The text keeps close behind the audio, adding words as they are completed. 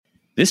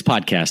This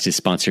podcast is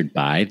sponsored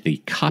by the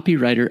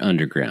Copywriter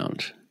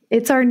Underground.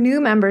 It's our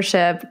new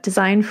membership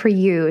designed for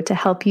you to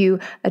help you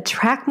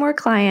attract more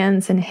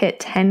clients and hit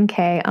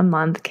 10K a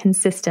month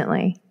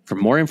consistently. For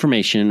more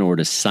information or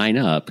to sign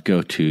up,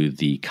 go to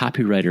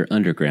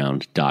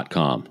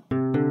thecopywriterunderground.com.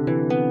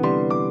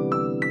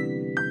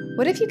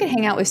 What if you could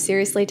hang out with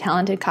seriously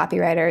talented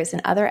copywriters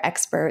and other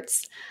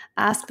experts,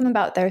 ask them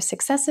about their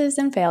successes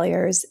and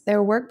failures,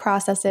 their work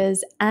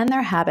processes, and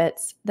their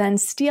habits, then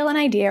steal an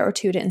idea or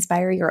two to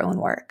inspire your own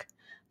work?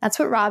 That's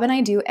what Rob and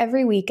I do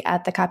every week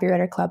at the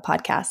Copywriter Club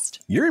podcast.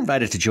 You're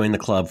invited to join the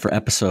club for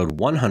episode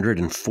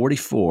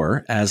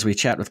 144 as we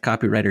chat with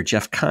copywriter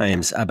Jeff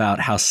Kimes about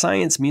how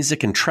science,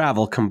 music, and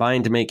travel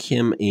combine to make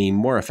him a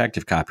more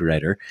effective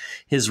copywriter,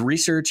 his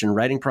research and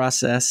writing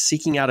process,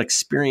 seeking out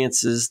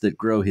experiences that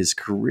grow his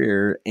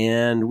career,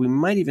 and we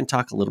might even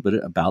talk a little bit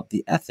about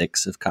the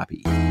ethics of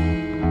copy.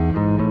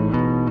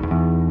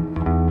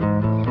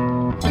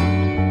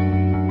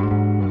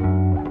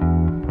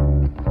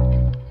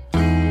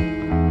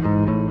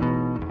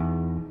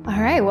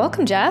 All right,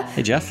 welcome, Jeff.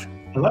 Hey, Jeff.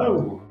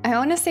 Hello. I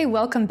want to say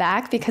welcome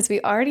back because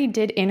we already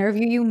did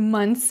interview you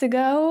months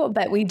ago,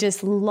 but we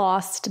just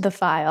lost the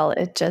file.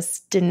 It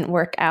just didn't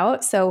work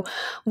out. So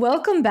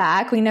welcome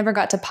back. We never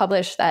got to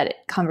publish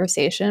that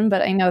conversation,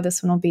 but I know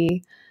this one will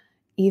be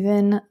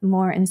even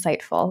more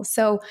insightful.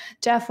 So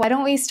Jeff, why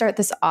don't we start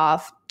this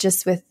off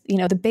just with,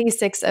 the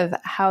basics of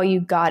how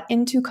you got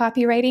into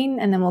copywriting,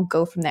 and then we'll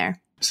go from there.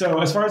 So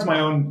as far as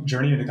my own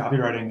journey into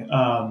copywriting,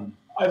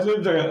 I've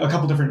lived a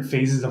couple different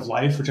phases of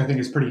life, which I think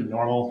is pretty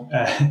normal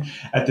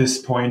at this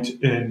point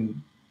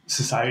in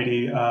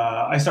society.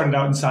 I started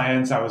out in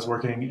science. I was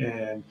working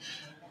in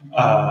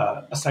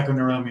a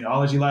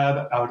psychoneuroimmunology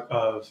lab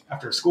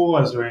after school.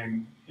 I was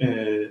working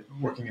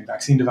in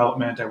vaccine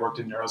development. I worked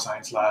in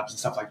neuroscience labs and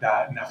stuff like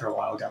that. And after a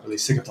while, I got really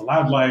sick of the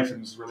lab life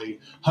and was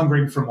really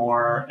hungering for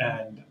more.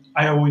 And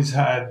I always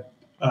had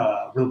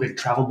a real big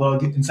travel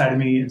bug inside of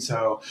me. And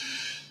so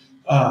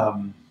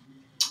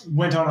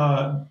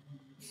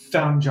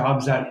found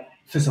jobs that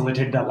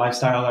facilitated that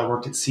lifestyle. I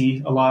worked at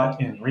sea a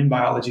lot in marine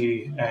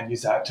biology and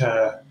used that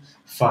to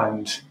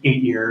fund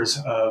 8 years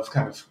of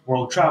kind of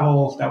world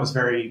travel. That was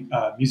very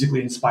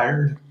musically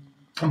inspired.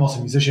 I'm also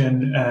a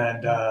musician,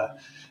 and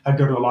I'd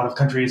go to a lot of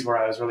countries where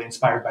I was really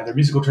inspired by their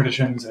musical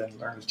traditions and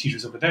learn with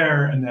teachers over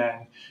there. And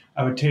then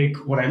I would take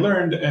what I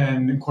learned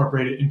and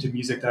incorporate it into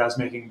music that I was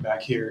making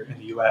back here in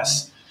the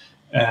US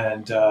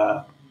and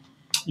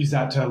use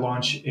that to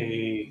launch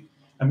a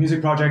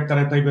music project that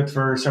I played with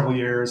for several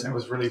years. And it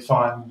was really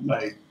fun,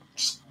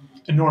 just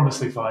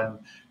enormously fun,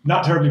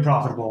 not terribly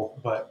profitable,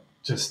 but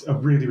just a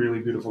really,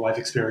 really beautiful life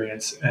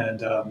experience.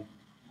 And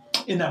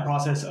in that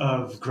process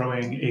of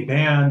growing a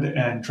band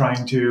and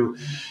trying to,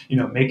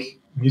 make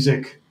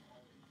music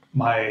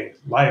my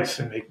life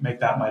and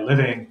make that my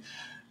living,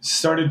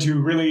 started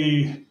to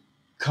really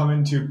come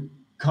into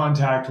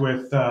contact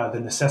with the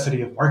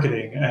necessity of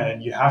marketing,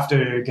 and you have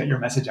to get your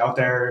message out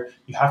there.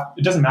 It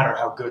doesn't matter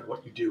how good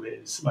what you do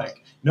is.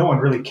 No one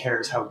really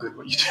cares how good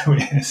what you do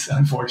is,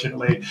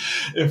 unfortunately,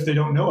 if they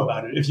don't know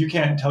about it. If you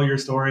can't tell your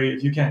story,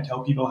 if you can't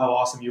tell people how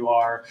awesome you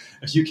are,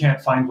 if you can't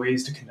find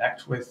ways to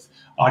connect with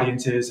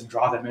audiences and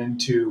draw them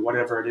into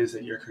whatever it is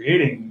that you're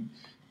creating,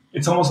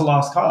 it's almost a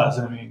lost cause.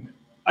 I mean,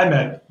 I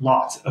met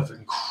lots of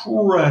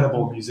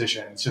incredible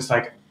musicians, just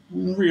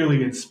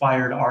really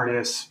inspired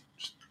artists,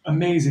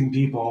 amazing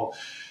people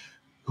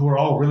who are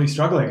all really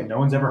struggling, and no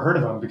one's ever heard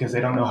of them because they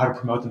don't know how to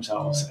promote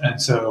themselves.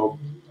 And so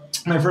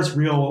my first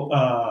real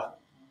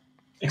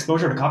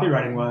exposure to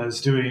copywriting was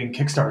doing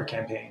Kickstarter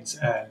campaigns.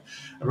 And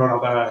I wrote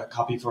all the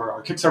copy for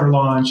our Kickstarter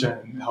launch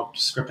and helped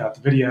script out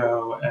the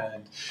video.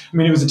 And I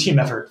mean, it was a team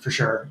effort for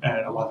sure,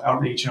 and a lot of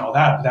outreach and all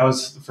that. But that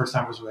was the first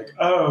time I was like,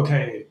 oh,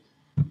 okay,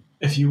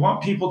 if you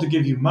want people to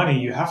give you money,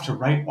 you have to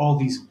write all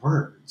these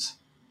words.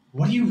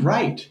 What do you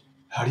write?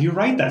 How do you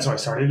write that? So I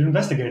started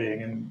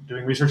investigating and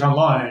doing research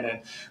online,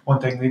 and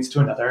one thing leads to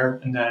another.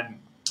 And then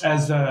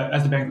as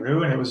the band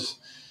grew and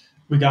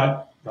we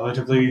got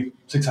relatively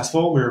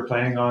successful, we were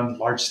playing on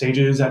large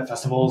stages at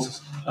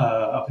festivals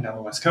up and down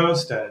the West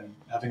Coast and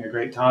having a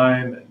great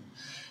time and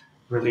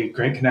really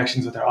great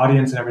connections with our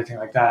audience and everything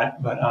like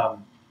that. But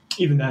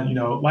even then,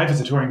 life as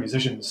a touring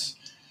musician is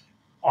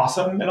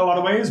awesome in a lot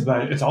of ways,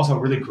 but it's also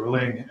really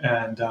grueling.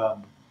 And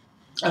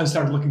I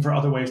started looking for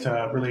other ways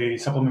to really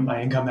supplement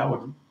my income that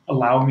would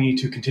allow me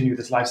to continue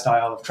this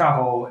lifestyle of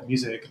travel and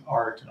music and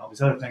art and all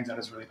these other things that I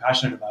was really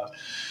passionate about.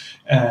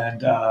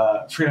 And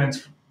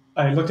freelance,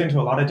 I looked into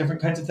a lot of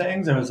different kinds of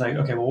things. I was like,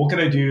 okay, well, what can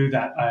I do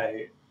that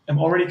I am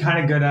already kind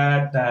of good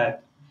at,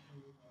 that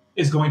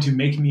is going to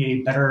make me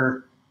a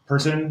better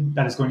person,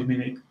 that is going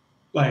to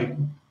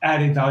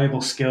add a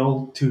valuable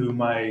skill to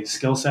my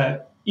skill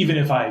set, even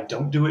if I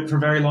don't do it for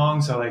very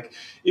long. So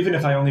even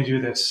if I only do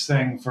this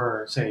thing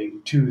for say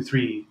 2,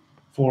 3,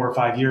 4 or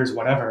 5 years,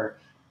 whatever,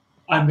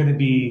 I'm going to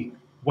be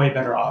way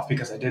better off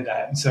because I did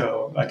that. And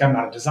so I'm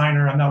not a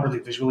designer. I'm not really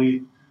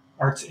visually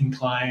arts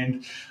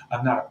inclined.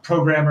 I'm not a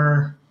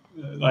programmer.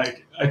 I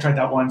tried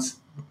that once,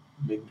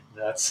 made me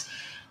nuts.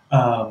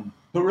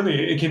 but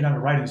really it came down to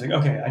writing. It's like,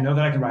 okay, I know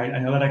that I can write. I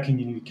know that I can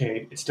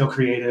communicate. It's still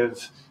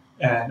creative,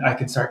 and I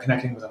can start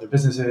connecting with other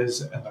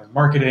businesses and learn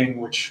marketing,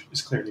 which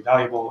is clearly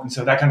valuable. And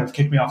so that kind of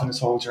kicked me off on this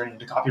whole journey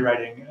into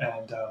copywriting.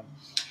 And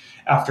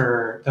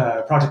after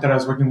the project that I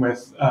was working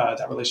with,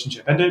 that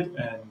relationship ended,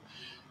 and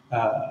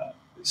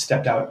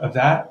stepped out of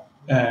that,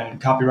 and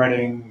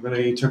copywriting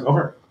really took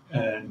over.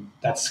 And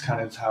that's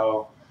kind of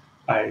how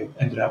I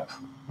ended up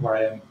where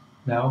I am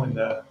now in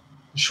the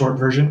short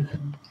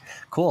version.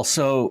 Cool.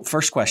 So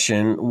first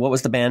question, what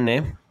was the band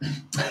name?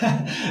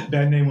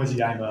 Band name was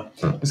Yaima.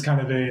 It was kind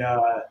of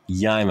a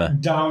Yaima.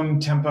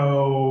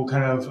 down-tempo,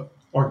 kind of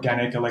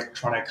organic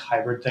electronic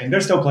hybrid thing.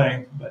 They're still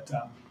playing, but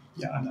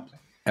yeah, I'm not playing.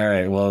 All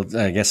right. Well,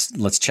 I guess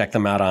let's check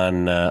them out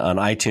on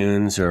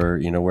iTunes or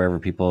wherever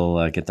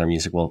people get their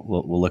music.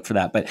 We'll look for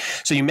that. But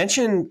so you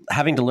mentioned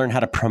having to learn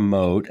how to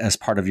promote as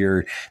part of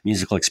your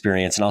musical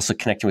experience, and also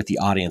connecting with the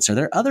audience. Are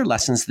there other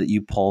lessons that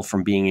you pull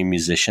from being a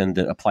musician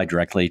that apply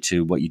directly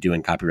to what you do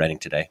in copywriting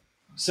today?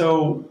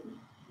 So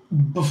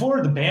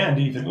before the band,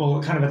 even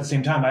kind of at the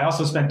same time, I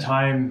also spent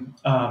time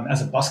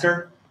as a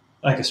busker,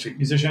 like a street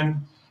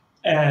musician,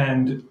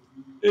 and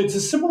it's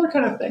a similar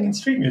kind of thing in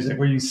street music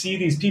where you see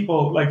these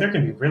people, like there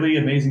can be really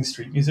amazing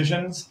street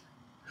musicians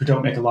who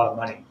don't make a lot of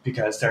money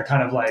because they're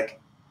kind of like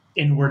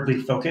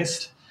inwardly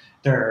focused.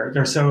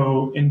 They're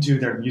so into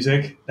their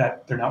music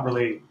that they're not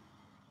really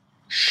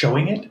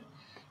showing it.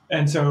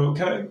 And so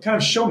kind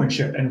of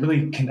showmanship and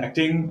really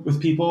connecting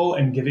with people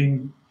and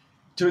giving,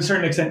 to a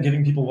certain extent,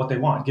 giving people what they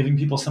want, giving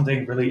people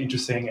something really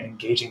interesting and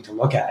engaging to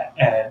look at.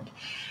 And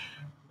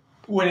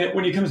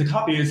when it comes to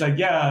copy, it's like,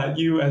 yeah,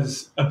 you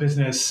as a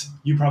business,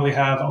 you probably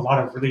have a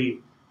lot of really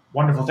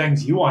wonderful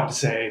things you want to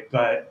say,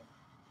 but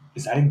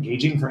is that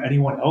engaging for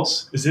anyone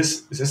else? Is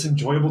this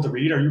enjoyable to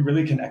read? Are you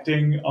really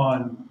connecting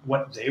on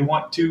what they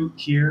want to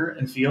hear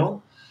and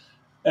feel?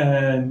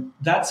 And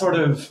that sort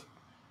of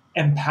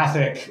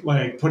empathic,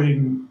 like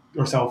putting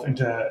yourself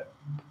into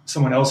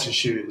someone else's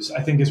shoes,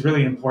 I think is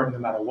really important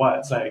no matter what.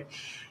 It's like,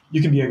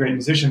 you can be a great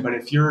musician, but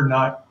if you're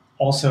not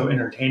also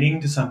entertaining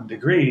to some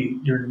degree,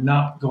 you're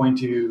not going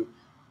to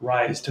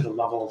rise to the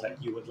level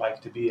that you would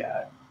like to be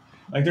at.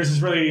 Like there's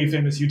this really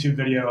famous YouTube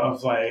video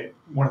of like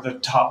one of the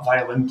top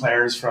violin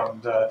players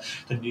from the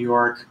New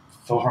York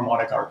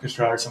Philharmonic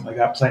Orchestra or something like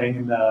that playing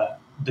in the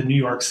New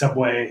York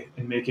subway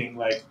and making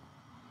like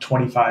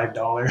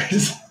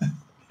 $25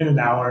 in an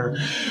hour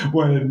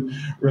when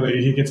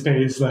really he gets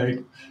paid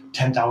like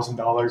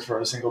 $10,000 for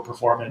a single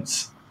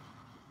performance.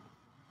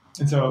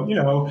 And so,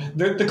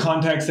 the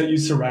context that you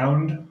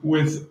surround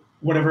with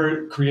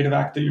whatever creative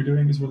act that you're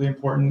doing is really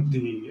important.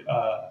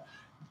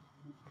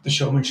 The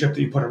showmanship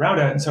that you put around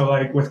it. And so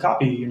like with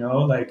copy,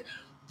 like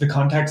the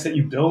context that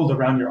you build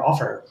around your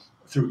offer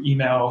through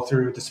email,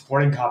 through the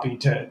supporting copy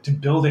to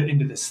build it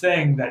into this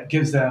thing that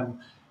gives them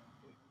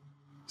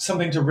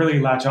something to really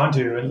latch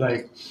onto. And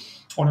like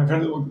one of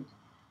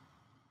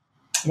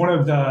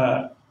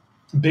the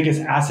biggest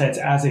assets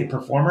as a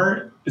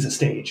performer is a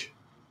stage.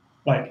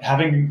 Like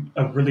having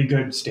a really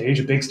good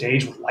stage, a big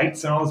stage with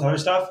lights and all this other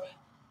stuff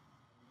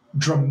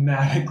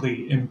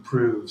dramatically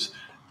improves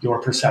your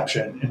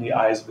perception in the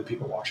eyes of the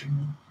people watching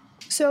you.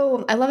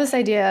 So I love this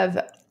idea of,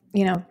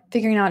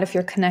 figuring out if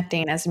you're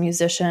connecting as a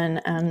musician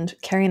and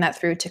carrying that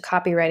through to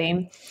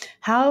copywriting.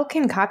 How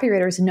can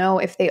copywriters know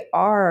if they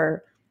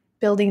are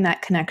building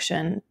that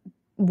connection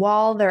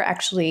while they're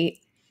actually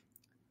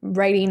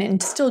writing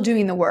and still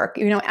doing the work?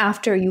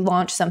 After you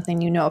launch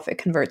something, if it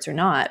converts or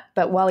not.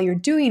 But while you're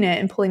doing it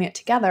and pulling it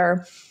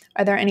together,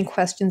 are there any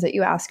questions that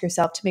you ask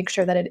yourself to make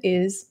sure that it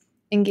is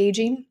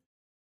engaging?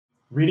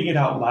 Reading it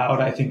out loud,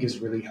 I think, is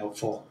really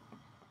helpful.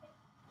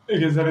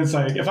 Because then it's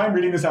like, if I'm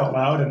reading this out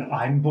loud and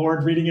I'm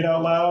bored reading it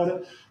out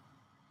loud,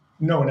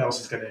 no one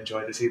else is going to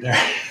enjoy this either.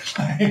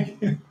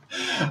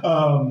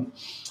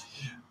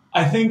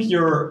 I think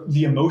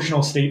the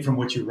emotional state from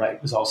which you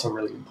write is also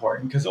really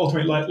important, because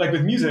ultimately, like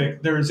with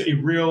music, there's a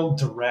real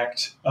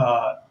direct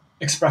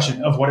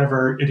expression of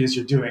whatever it is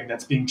you're doing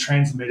that's being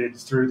transmitted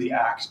through the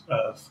act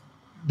of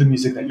the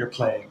music that you're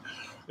playing.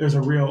 There's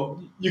a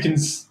real, you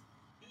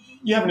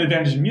have an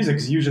advantage in music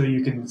because usually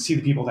you can see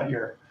the people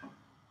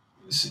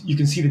you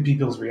can see the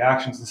people's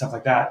reactions and stuff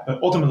like that.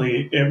 But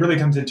ultimately, it really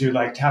comes into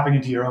like tapping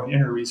into your own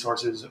inner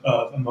resources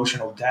of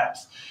emotional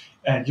depth,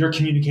 and you're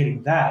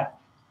communicating that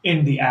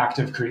in the act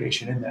of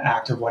creation, in the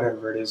act of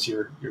whatever it is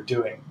you're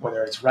doing,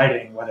 whether it's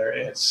writing, whether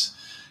it's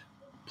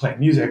playing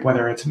music,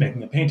 whether it's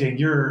making a painting,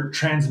 you're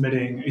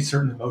transmitting a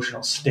certain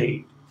emotional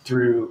state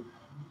through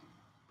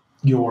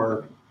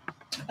your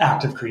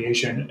act of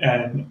creation.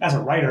 And as a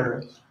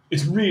writer,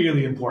 it's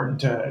really important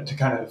to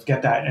kind of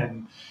get that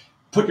and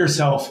put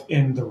yourself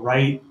in the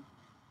right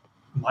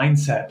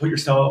mindset, put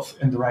yourself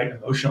in the right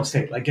emotional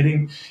state. Like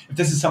if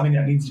this is something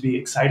that needs to be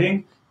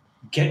exciting,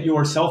 get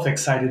yourself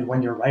excited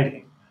when you're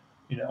writing.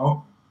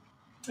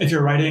 If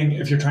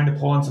you're trying to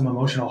pull on some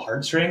emotional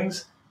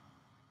heartstrings,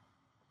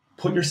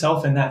 put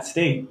yourself in that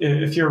state.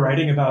 If you're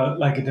writing about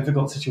like a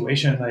difficult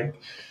situation, like,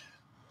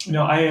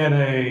 I had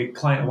a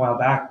client a while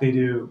back, they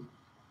do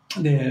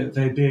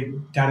the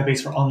big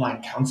database for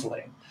online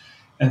counseling.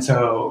 And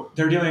so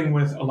they're dealing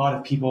with a lot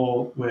of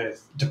people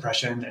with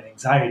depression and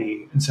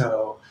anxiety. And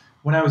so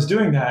when I was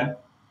doing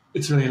that,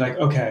 it's really like,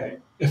 okay,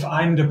 if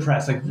I'm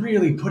depressed, like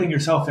really putting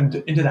yourself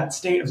into that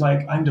state of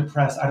like, I'm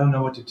depressed, I don't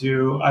know what to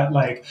do.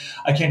 I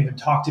can't even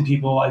talk to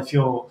people. I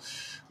feel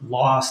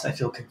lost. I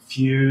feel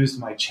confused.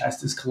 My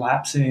chest is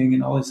collapsing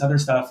and all this other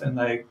stuff. And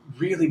like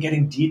really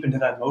getting deep into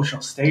that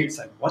emotional state. It's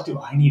like, what do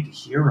I need to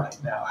hear right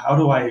now? How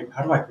do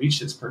I reach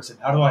this person?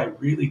 How do I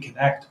really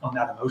connect on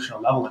that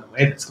emotional level in a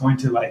way that's going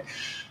to like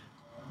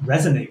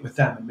resonate with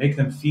them and make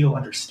them feel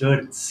understood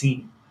and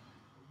seen?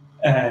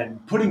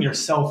 And putting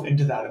yourself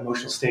into that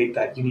emotional state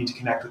that you need to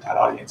connect with that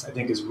audience, I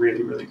think is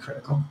really, really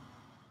critical.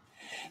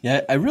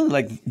 Yeah, I really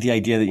like the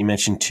idea that you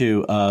mentioned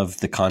too of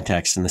the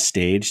context and the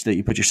stage that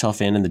you put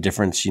yourself in, and the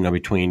difference,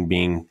 between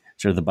being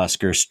sort of the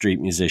busker street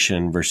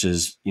musician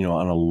versus,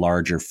 on a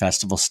larger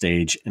festival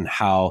stage, and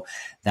how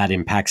that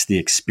impacts the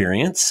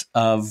experience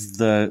of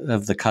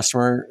the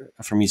customer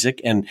for music.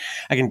 And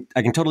I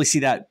can totally see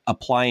that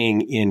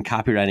applying in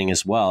copywriting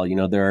as well.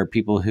 There are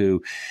people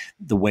who,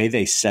 the way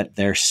they set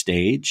their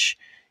stage,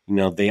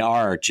 they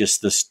are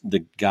just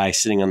the guy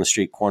sitting on the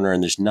street corner,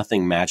 and there's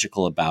nothing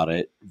magical about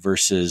it,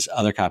 versus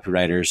other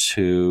copywriters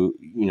who,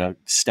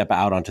 step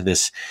out onto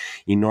this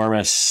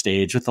enormous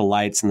stage with the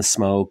lights and the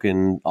smoke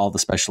and all the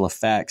special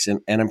effects.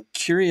 And I'm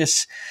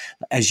curious,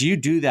 as you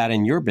do that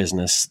in your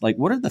business, like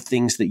what are the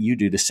things that you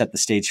do to set the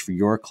stage for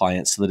your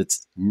clients so that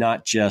it's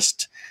not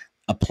just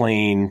a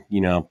plain,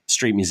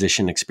 street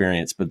musician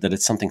experience, but that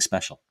it's something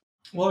special?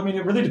 Well, I mean,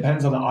 it really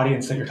depends on the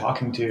audience that you're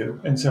talking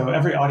to. And so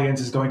every audience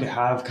is going to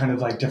have kind of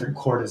like different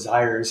core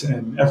desires,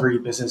 and every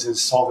business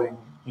is solving,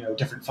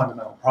 different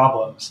fundamental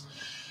problems.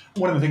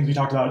 One of the things we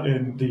talked about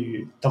in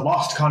the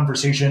Lost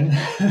conversation,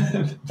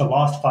 the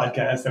Lost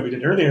podcast that we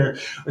did earlier,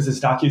 was this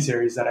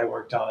docuseries that I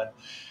worked on.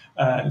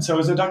 And so it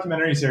was a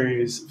documentary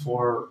series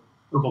for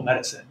herbal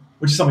medicine,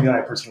 which is something that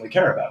I personally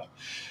care about.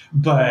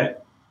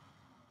 But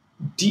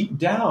deep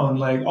down,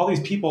 like all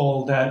these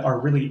people that are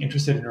really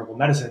interested in herbal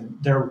medicine,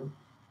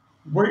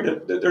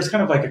 there's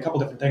kind of like a couple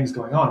different things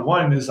going on.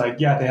 One is like,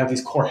 yeah, they have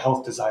these core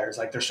health desires.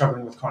 Like they're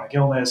struggling with chronic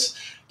illness.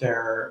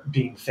 They're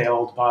being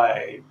failed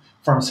by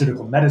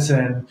pharmaceutical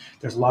medicine.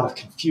 There's a lot of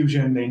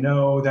confusion. They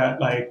know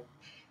that like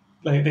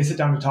they sit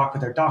down to talk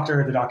with their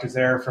doctor. The doctor's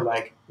there for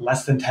like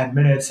less than 10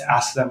 minutes,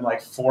 asks them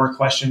like 4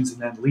 questions,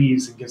 and then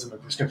leaves and gives them a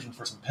prescription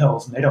for some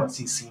pills. And they don't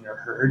see seen or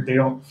heard. They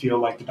don't feel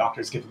like the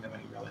doctor's giving them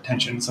any real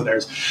attention. So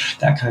there's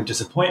that kind of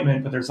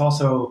disappointment. But there's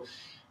also,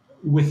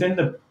 within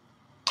the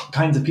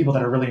kinds of people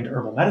that are really into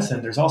herbal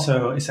medicine, there's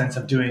also a sense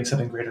of doing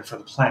something greater for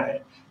the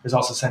planet. There's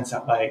also a sense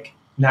that like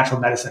natural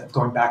medicine, of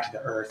going back to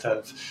the earth,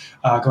 of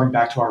going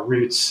back to our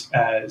roots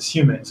as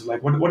humans.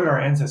 Like what did our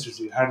ancestors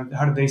do?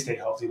 How did they stay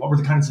healthy? What were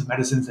the kinds of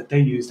medicines that they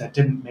used that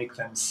didn't make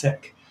them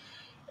sick?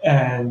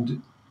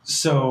 And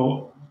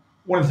so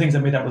one of the things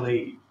that made that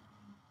really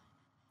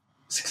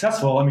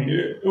successful, I mean,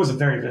 it was a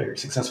very, very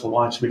successful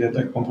launch. We did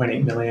like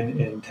 1.8 million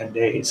in 10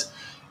 days.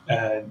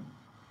 And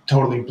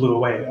totally blew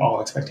away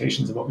all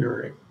expectations of what we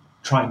were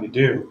trying to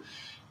do.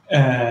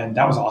 And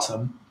that was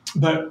awesome.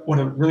 But what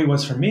it really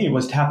was for me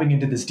was tapping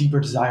into this deeper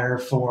desire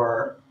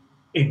for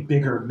a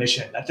bigger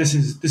mission, that this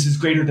is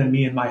greater than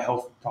me and my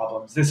health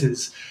problems. This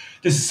is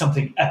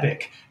something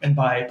epic. And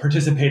by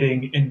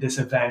participating in this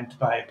event,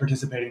 by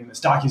participating in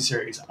this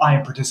docuseries, I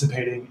am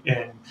participating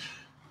in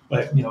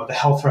the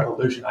health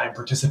revolution. I am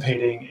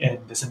participating in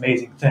this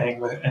amazing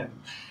thing, and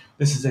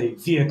this is a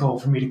vehicle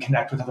for me to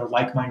connect with other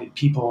like-minded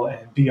people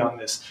and be on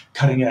this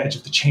cutting edge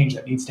of the change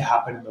that needs to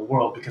happen in the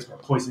world, because we're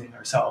poisoning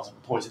ourselves and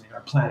we're poisoning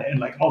our planet. And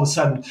like all of a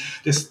sudden,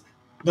 this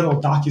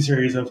little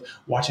docuseries of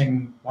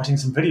watching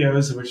some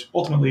videos, which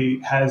ultimately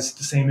has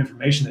the same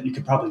information that you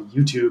could probably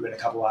YouTube in a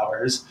couple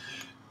hours,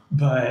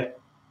 but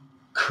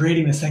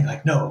creating this thing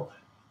like, no,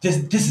 this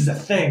is a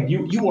thing.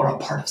 You are a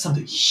part of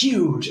something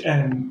huge.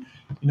 And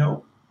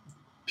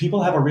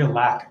people have a real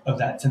lack of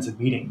that sense of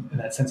meaning and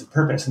that sense of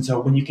purpose. And so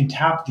when you can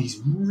tap these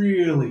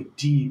really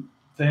deep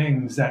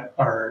things that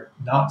are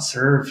not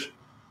served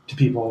to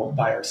people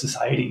by our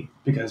society,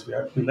 because we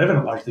live in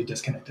a largely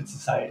disconnected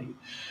society,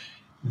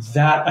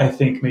 that I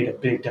think made a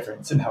big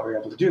difference in how we were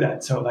able to do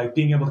that. So like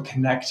being able to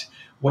connect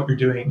what you're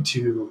doing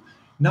to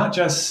not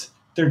just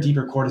their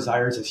deeper core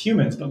desires as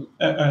humans, but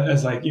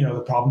as like,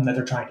 the problem that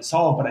they're trying to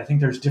solve. But I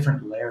think there's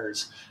different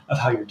layers of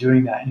how you're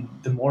doing that. And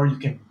the more you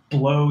can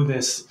blow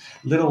this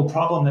little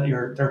problem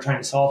that they're trying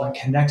to solve and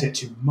connect it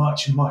to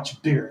much,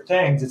 much bigger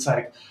things, it's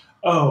like,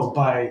 oh,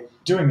 by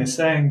doing this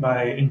thing,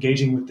 by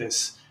engaging with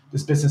this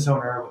business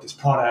owner, with this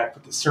product,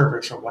 with this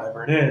service or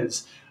whatever it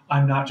is,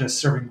 I'm not just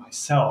serving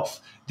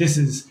myself. This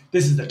is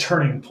the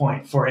turning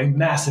point for a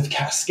massive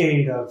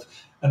cascade of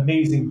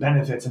amazing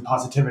benefits and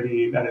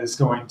positivity that is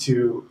going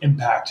to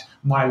impact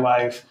my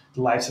life,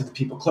 the lives of the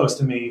people close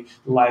to me,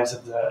 the lives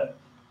of the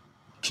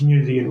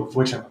community of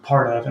which I'm a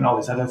part of, and all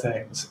these other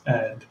things.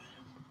 And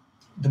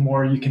the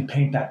more you can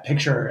paint that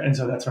picture, and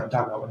so that's what I'm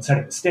talking about when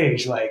setting the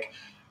stage. Like,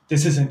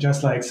 this isn't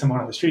just like someone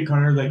on the street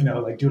corner,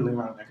 like doodling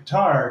around on their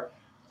guitar.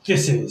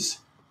 This is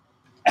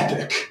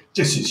epic.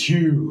 this is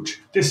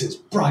huge. This is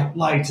bright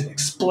lights and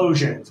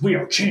explosions. We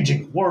are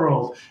changing the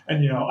world.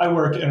 And, I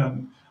work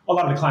in a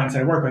lot of the clients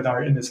that I work with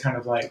are in this kind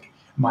of like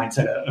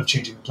mindset of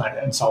changing the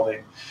planet and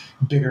solving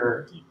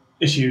bigger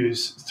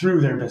issues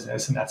through their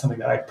business. And that's something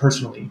that I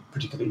personally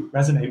particularly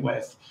resonate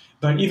with.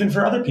 But even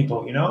for other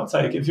people, it's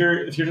like if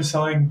you're just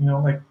selling,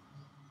 like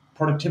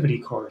productivity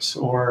course,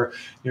 or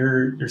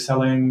you're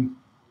selling,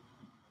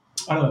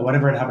 I don't know,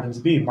 whatever it happens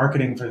to be,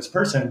 marketing for this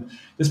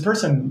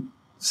person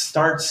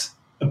starts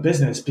a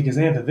business because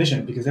they have a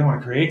vision, because they want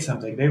to create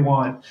something. They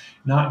want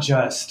not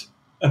just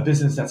a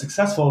business that's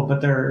successful,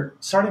 but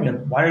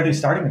why are they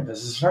starting a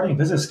business? They're starting a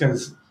business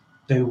because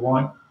they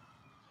want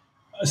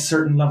a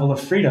certain level of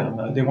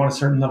freedom. They want a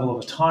certain level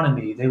of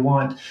autonomy. They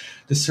want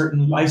the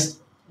certain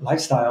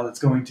lifestyle that's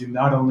going to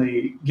not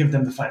only give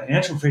them the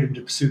financial freedom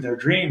to pursue their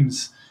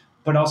dreams,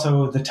 but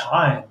also the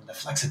time, the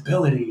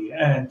flexibility,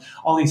 and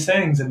all these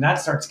things. And that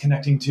starts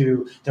connecting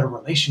to their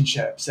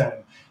relationships and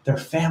their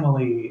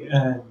family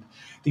and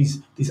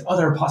these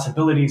other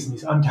possibilities and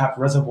these untapped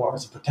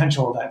reservoirs of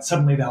potential that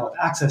suddenly they'll have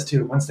access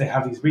to once they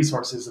have these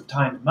resources of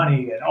time and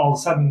money. And all of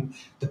a sudden,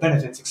 the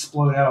benefits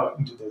explode out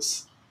into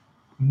this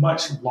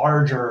much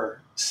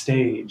larger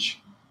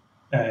stage.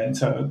 And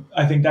so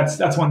I think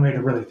that's one way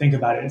to really think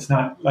about it. It's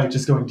not like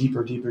just going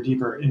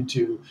deeper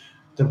into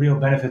the real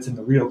benefits and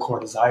the real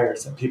core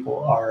desires that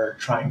people are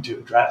trying to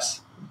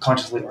address,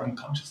 consciously or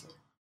unconsciously.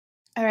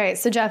 All right.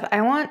 So Jeff, I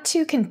want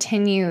to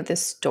continue the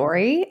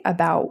story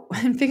about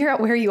and figure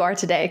out where you are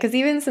today. Because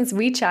even since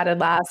we chatted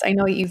last, I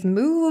know you've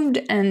moved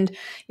and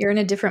you're in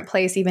a different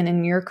place even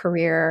in your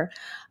career.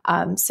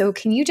 So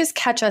can you just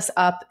catch us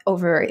up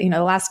over,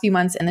 the last few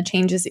months and the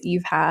changes that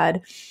you've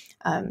had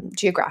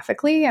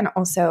geographically and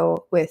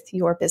also with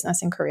your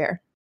business and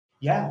career?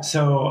 Yeah.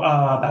 So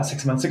about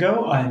 6 months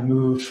ago, I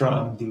moved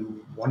from the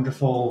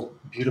wonderful,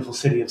 beautiful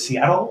city of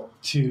Seattle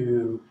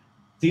to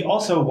the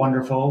also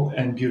wonderful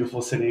and beautiful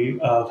city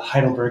of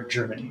Heidelberg,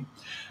 Germany.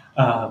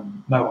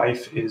 My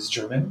wife is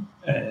German,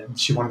 and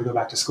she wanted to go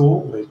back to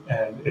school,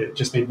 and it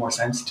just made more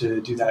sense to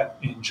do that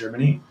in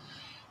Germany.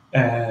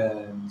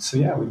 And so,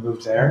 we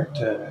moved there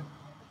to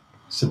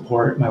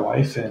support my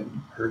wife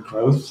in her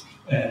growth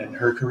and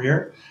her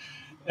career.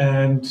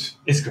 And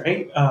it's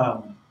great.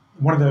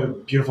 One of the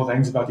beautiful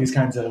things about these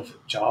kinds of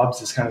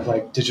jobs is kind of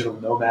like digital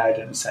nomad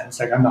in a sense.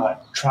 Like I'm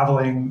not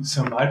traveling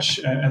so much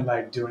and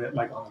like doing it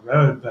like on the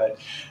road, but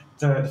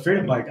the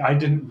freedom, like I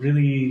didn't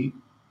really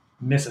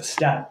miss a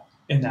step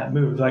in that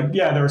move. Like,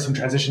 there were some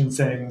transition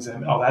things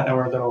and all that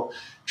were a little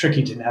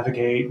tricky to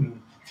navigate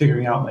and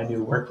figuring out my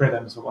new work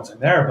rhythms once I'm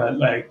there. But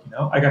like,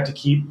 I got to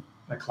keep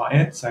my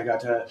clients. I got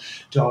to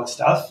do all this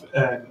stuff,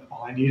 and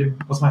all I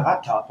needed was my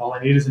laptop. All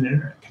I need is an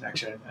internet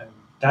connection. And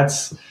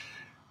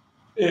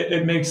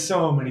it makes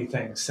so many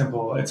things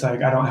simple. It's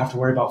like I don't have to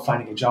worry about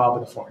finding a job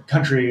in a foreign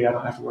country. I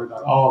don't have to worry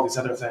about all these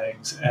other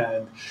things.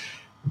 And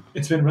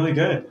it's been really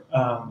good.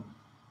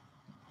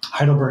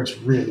 Heidelberg's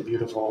really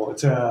beautiful.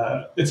 It's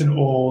an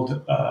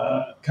old,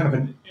 kind of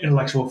an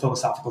intellectual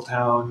philosophical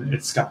town.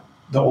 It's got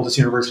the oldest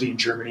university in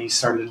Germany,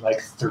 started in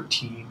like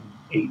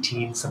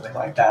 1318, something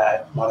like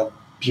that. A lot of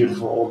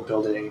beautiful old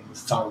buildings.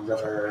 It's on a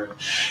river.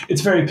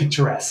 It's very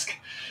picturesque.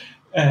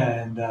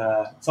 And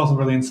it's also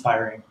really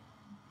inspiring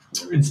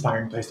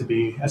place to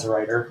be as a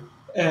writer.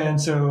 And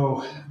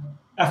so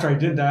after I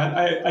did that,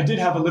 I did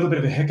have a little bit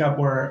of a hiccup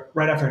where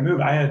right after I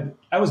moved,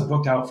 I was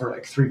booked out for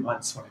like 3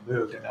 months when I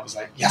moved, and I was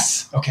like,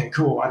 yes, okay,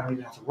 cool. I don't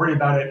even have to worry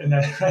about it. And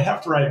then right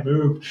after I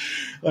moved,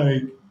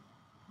 like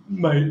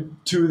my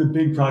 2 of the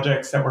big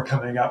projects that were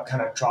coming up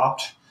kind of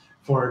dropped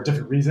for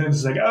different reasons.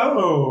 It's like,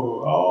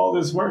 oh, all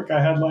this work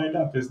I had lined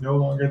up is no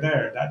longer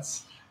there.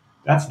 That's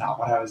not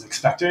what I was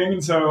expecting.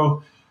 And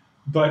so,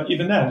 but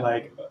even then,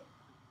 like,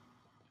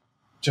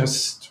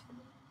 just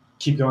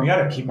keep going at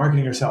it, keep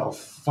marketing yourself,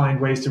 find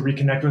ways to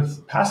reconnect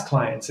with past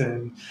clients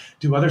and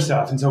do other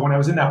stuff. And so when I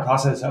was in that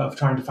process of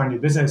trying to find a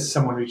business,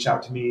 someone reached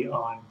out to me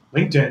on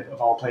LinkedIn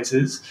of all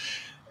places.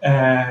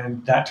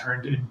 And that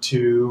turned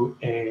into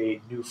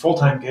a new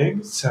full-time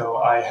gig. So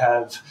I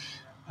have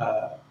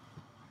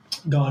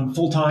gone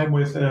full-time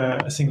with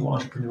a single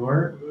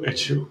entrepreneur,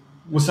 which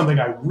was something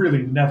I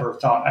really never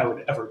thought I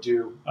would ever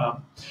do.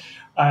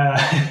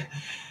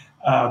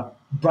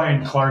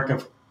 Brian Clark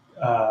of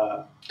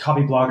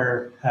Copy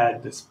Blogger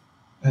has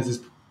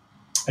this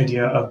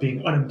idea of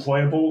being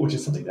unemployable, which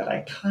is something that I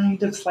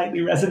kind of slightly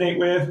resonate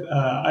with.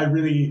 I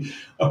really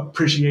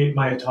appreciate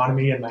my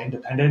autonomy and my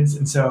independence,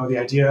 and so the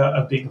idea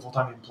of being a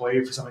full-time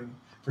employee for someone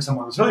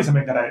was really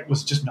something that I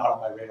was just not on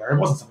my radar. It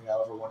wasn't something I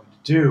ever wanted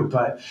to do,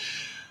 but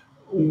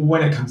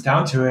when it comes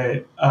down to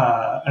it,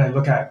 and I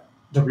look at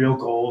the real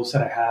goals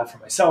that I have for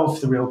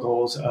myself, the real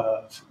goals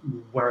of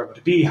where I want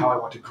to be, how I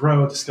want to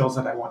grow, the skills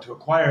that I want to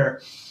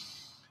acquire,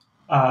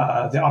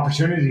 the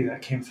opportunity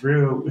that came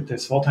through with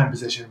this full-time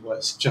position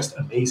was just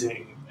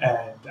amazing.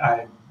 And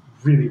I'm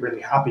really,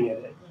 really happy in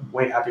it. I'm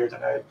way happier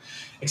than I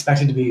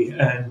expected to be.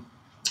 And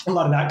a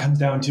lot of that comes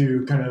down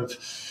to kind of,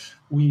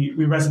 we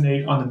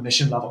resonate on the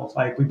mission level.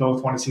 Like we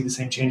both want to see the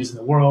same changes in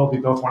the world. We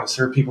both want to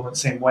serve people in the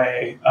same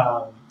way.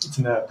 It's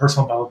in the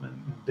personal development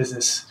and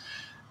business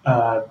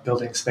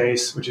building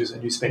space, which is a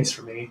new space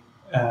for me.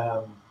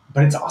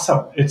 But it's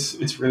awesome.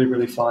 It's really,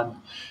 really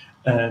fun,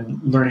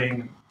 and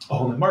learning a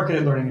whole new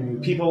market, learning new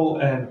people.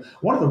 And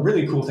one of the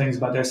really cool things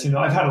about this,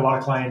 I've had a lot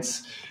of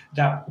clients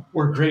that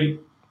were great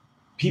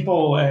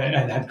people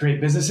and had great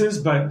businesses,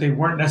 but they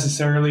weren't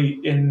necessarily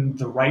in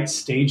the right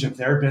stage of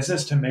their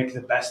business to make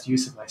the best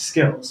use of my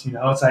skills.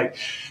 It's like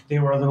they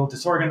were a little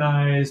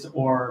disorganized,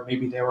 or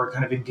maybe they were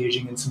kind of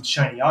engaging in some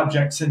shiny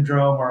object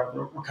syndrome,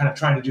 or we're kind of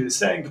trying to do this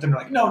thing, but then they're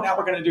like, no, now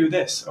we're going to do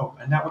this. Oh,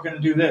 and now we're going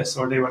to do this.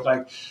 Or they would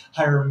like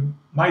hire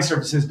my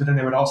services, but then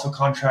they would also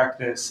contract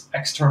this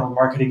external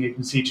marketing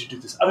agency to do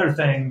this other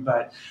thing.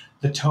 But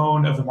the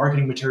tone of the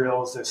marketing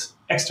materials this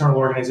external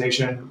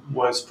organization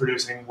was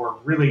producing were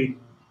really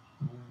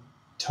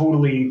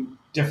totally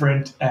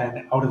different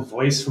and out of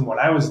voice from what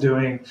I was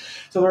doing.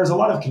 So there was a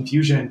lot of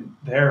confusion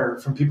there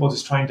from people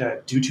just trying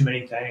to do too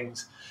many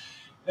things.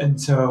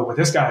 And so with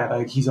this guy,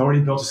 like, he's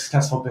already built a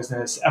successful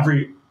business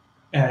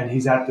and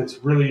he's at this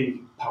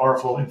really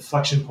powerful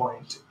inflection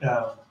point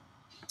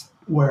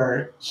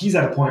where he's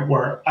at a point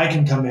where I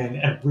can come in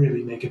and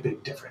really make a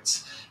big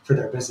difference for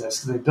their business,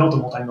 because they built a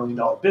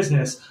multi-million-dollar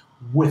business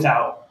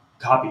without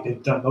copy.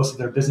 They've done most of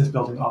their business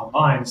building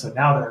online. So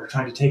now they're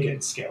trying to take it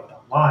and scale it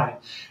online.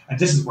 And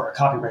this is where a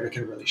copywriter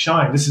can really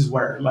shine. This is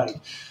where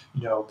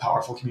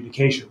powerful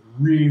communication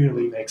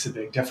really makes a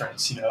big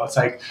difference. It's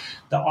like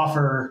the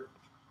offer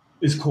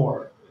is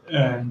core,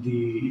 and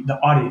the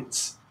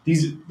audience,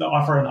 the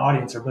offer and the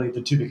audience are really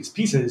the two biggest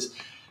pieces.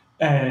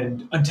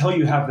 And until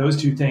you have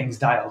those two things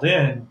dialed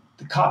in,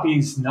 the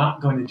copy's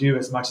not going to do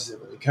as much as it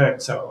really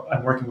could. So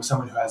I'm working with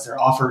someone who has their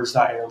offers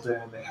dialed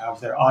in, they have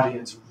their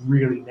audience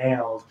really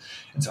nailed.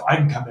 And so I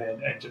can come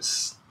in and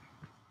just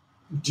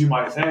do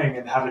my thing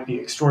and have it be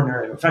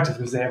extraordinarily effective,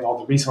 because they have all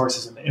the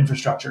resources and the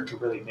infrastructure to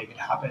really make it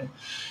happen.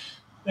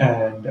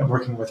 And I'm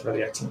working with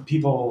really excellent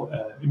people.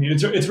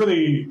 It's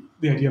really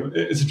the idea of,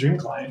 it's a dream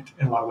client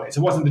in a lot of ways.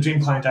 It wasn't the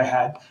dream client I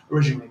had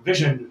originally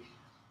envisioned.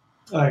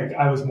 Like,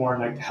 I was more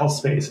in like the health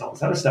space and all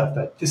this other stuff,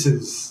 but this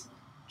is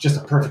just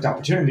a perfect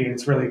opportunity. And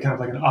it's really kind of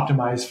like an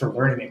optimized for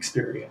learning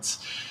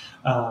experience.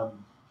 I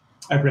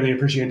really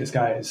appreciate this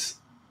guy's,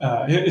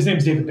 his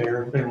name's David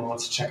Bayer. If anyone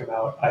wants to check him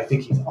out, I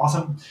think he's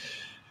awesome.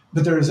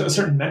 But there's a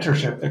certain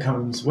mentorship that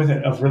comes with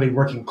it, of really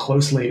working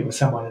closely with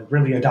someone and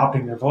really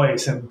adopting their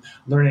voice and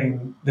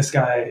learning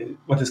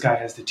what this guy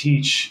has to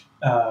teach.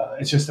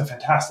 It's just a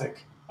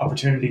fantastic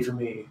opportunity for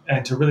me,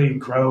 and to really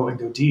grow and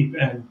go deep.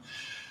 And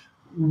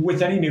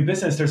with any new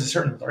business, there's a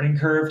certain learning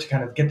curve to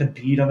kind of get the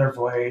beat on their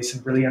voice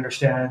and really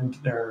understand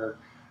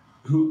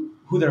who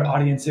their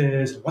audience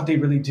is, and what they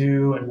really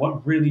do, and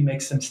what really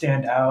makes them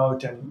stand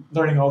out, and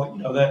learning all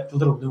the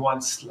little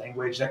nuanced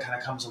language that kind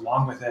of comes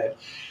along with it.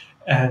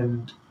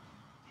 And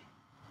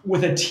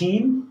with a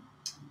team,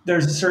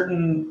 there's a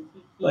certain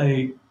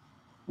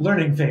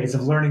learning phase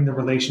of learning the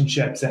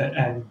relationships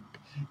and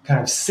kind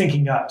of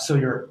syncing up, so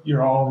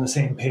you're all on the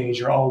same page,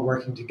 you're all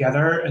working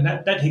together, and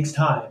that takes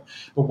time.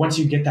 But once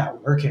you get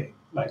that working,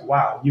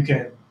 wow, you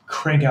can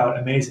crank out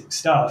amazing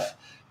stuff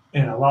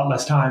in a lot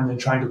less time than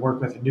trying to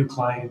work with a new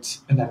client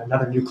and then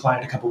another new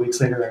client a couple of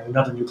weeks later and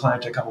another new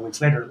client a couple of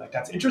weeks later.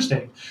 That's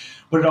interesting,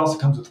 but it also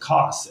comes with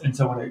costs. And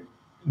so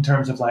in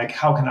terms of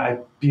how can I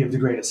be of the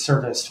greatest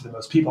service to the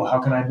most people? How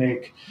can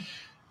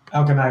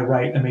I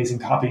write amazing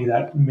copy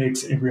that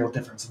makes a real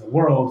difference in the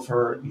world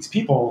for these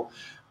people?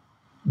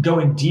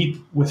 Going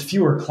deep with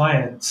fewer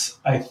clients,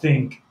 I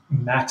think,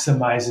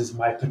 maximizes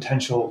my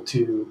potential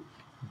to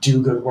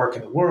do good work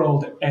in the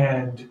world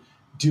and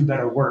do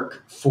better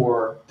work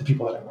for the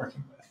people that I'm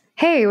working with.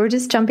 Hey, we're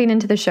just jumping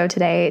into the show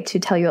today to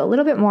tell you a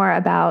little bit more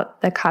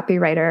about the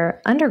Copywriter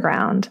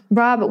Underground.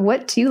 Rob,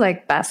 what do you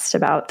like best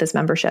about this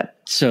membership?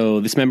 So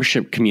this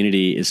membership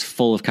community is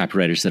full of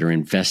copywriters that are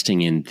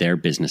investing in their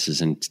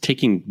businesses and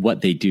taking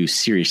what they do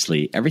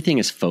seriously. Everything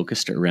is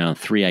focused around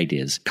three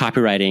ideas: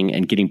 copywriting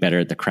and getting better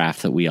at the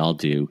craft that we all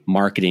do,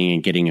 marketing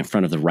and getting in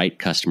front of the right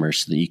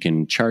customers so that you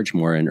can charge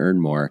more and earn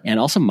more, and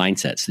also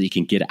mindset so that you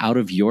can get out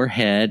of your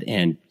head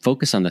and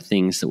focus on the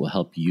things that will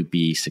help you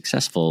be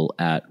successful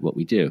at what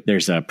we do.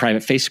 There's a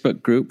private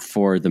Facebook group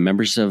for the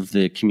members of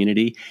the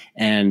community,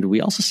 and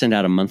we also send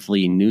out a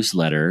monthly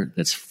newsletter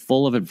that's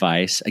full of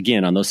advice,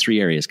 again, on those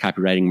three areas: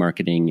 copywriting,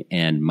 marketing,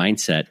 and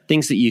mindset.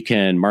 Things that you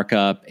can mark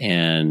up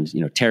and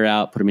tear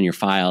out, put them in your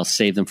file,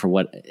 save them for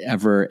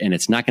whatever, and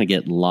it's not going to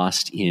get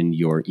lost in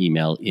your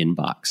email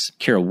inbox.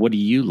 Kara, what do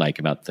you like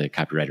about the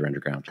Copywriter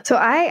Underground? So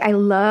I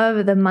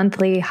love the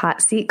monthly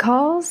hot seat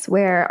calls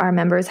where our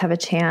members have a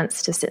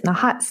chance to sit in the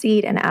hot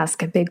seat and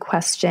ask a big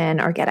question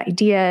or get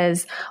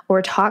ideas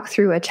or talk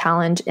through a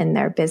challenge in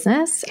their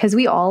business, because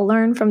we all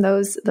learn from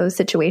those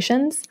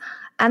situations.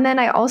 And then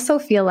I also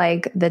feel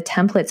like the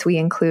templates we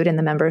include in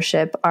the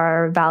membership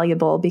are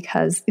valuable,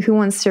 because who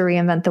wants to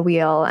reinvent the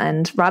wheel?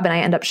 And Rob and I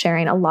end up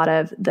sharing a lot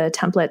of the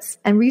templates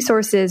and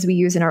resources we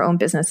use in our own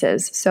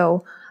businesses.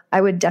 So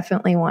I would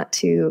definitely want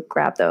to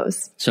grab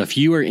those. So if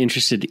you are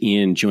interested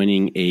in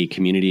joining a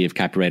community of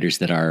copywriters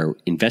that are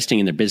investing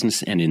in their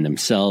business and in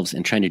themselves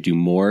and trying to do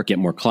more, get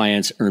more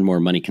clients, earn more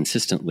money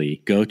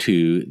consistently, go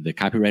to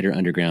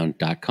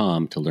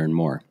thecopywriterunderground.com to learn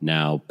more.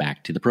 Now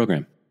back to the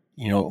program.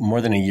 More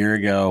than a year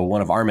ago,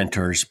 one of our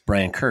mentors,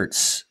 Brian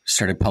Kurtz,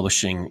 started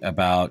publishing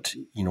about,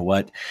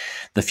 what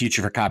the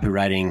future for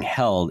copywriting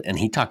held. And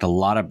he talked a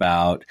lot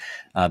about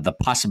the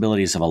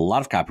possibilities of a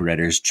lot of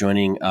copywriters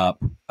joining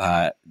up,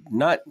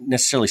 not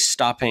necessarily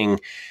stopping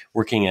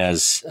working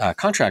as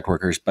contract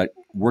workers, but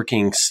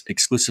working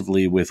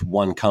exclusively with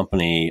one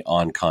company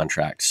on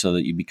contract so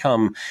that you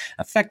become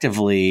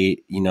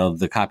effectively,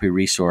 the copy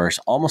resource,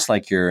 almost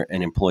like you're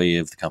an employee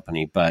of the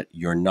company, but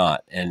you're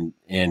not. And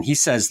he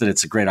says that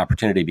it's a great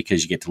opportunity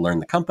because you get to learn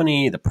the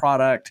company, the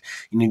product,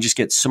 and you just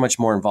get so much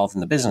more involved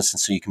in the business. And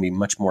so you can be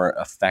much more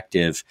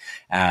effective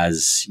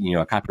as,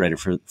 a copywriter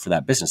for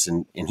that business.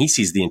 And he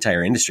sees the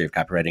entire industry of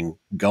copywriting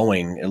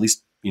going, at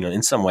least,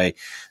 in some way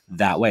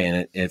that way.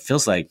 And it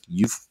feels like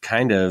you've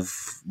kind of,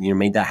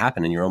 made that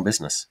happen in your own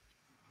business.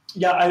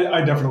 Yeah,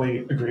 I definitely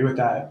agree with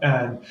that.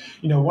 And,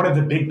 one of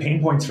the big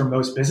pain points for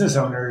most business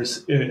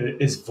owners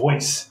is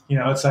voice.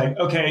 It's like,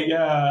 okay,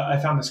 yeah, I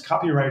found this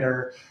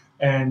copywriter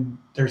and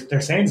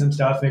they're saying some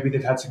stuff. Maybe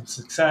they've had some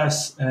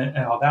success and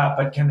all that,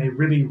 but can they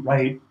really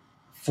write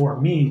for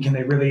me? Can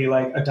they really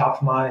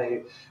adopt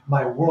my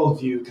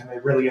worldview? Can they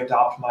really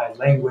adopt my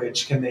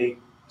language? Can they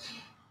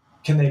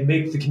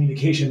make the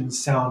communication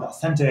sound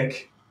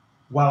authentic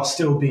while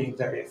still being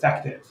very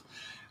effective?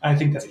 I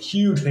think that's a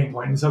huge pain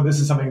point. And so this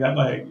is something that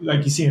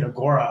like you see in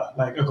Agora.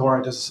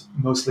 Agora does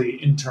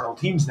mostly internal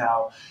teams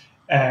now.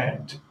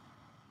 And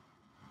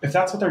if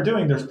that's what they're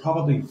doing, there's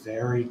probably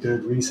very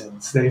good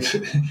reasons.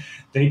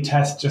 They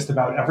test just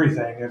about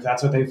everything. If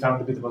that's what they found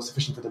to be the most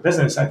efficient for their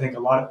business, I think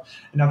and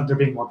now that they're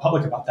being more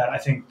public about that, I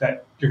think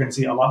that you're going to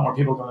see a lot more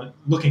people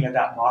looking at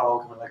that model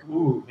going like,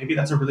 ooh, maybe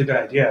that's a really good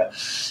idea.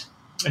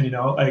 And,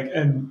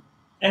 and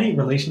any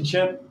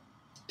relationship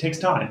takes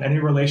time. Any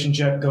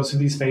relationship goes through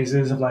these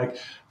phases of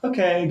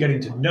okay,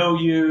 getting to know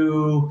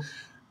you,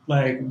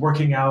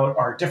 working out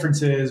our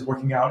differences,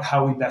 working out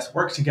how we best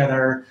work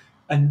together.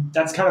 And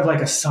that's kind of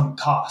like a sunk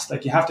cost.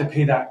 You have to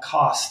pay that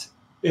cost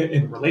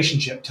in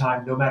relationship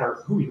time, no matter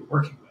who you're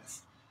working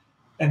with.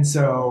 And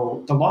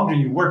so the longer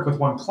you work with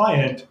one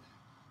client,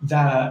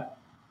 that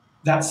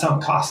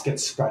sunk cost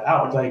gets spread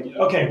out.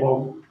 Okay,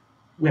 well,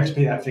 we have to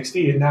pay that fixed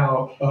fee and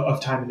now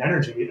of time and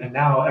energy. And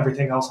now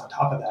everything else on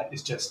top of that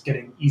is just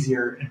getting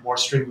easier and more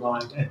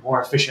streamlined and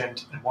more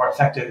efficient and more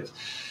effective.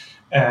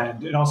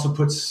 And it also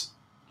puts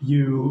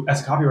you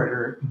as a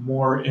copywriter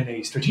more in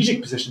a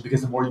strategic position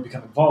because the more you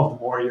become involved, the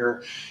more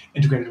you're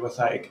integrated with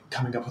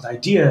coming up with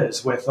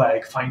ideas, with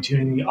fine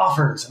tuning the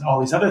offers and all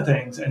these other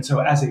things. And so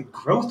as a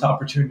growth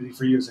opportunity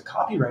for you as a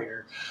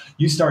copywriter,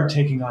 you start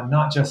taking on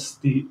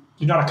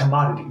you're not a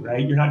commodity,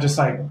 right? You're not just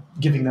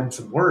giving them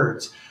some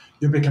words.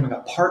 You're becoming a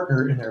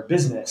partner in their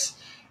business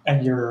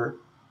and you're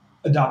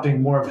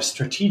adopting more of a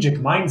strategic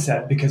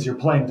mindset because you're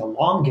playing the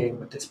long game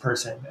with this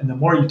person. And the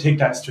more you take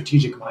that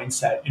strategic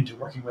mindset into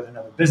working with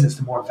another business,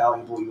 the more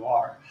valuable you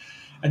are.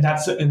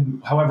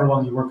 And however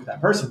long you work with that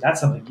person,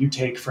 that's something you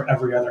take for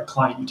every other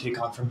client you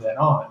take on from then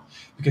on,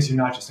 because you're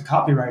not just a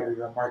copywriter,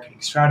 you're a marketing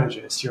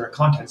strategist, you're a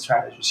content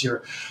strategist,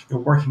 you're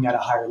working at a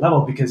higher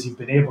level because you've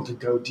been able to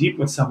go deep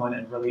with someone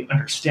and really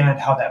understand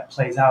how that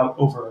plays out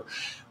over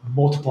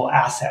multiple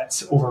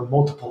assets, over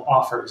multiple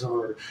offers,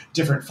 over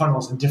different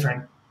funnels and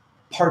different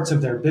parts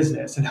of their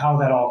business and how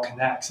that all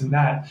connects. And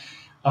that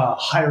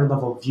higher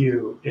level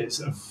view is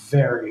a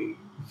very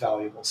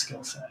valuable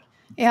skill set.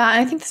 Yeah,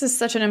 I think this is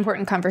such an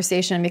important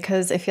conversation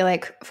because I feel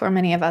like for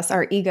many of us,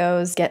 our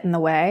egos get in the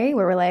way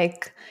where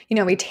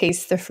we're we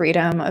taste the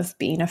freedom of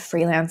being a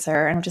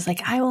freelancer and we're just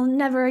I will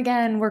never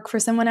again work for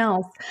someone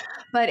else.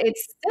 But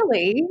it's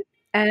silly.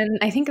 And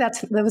I think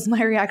that was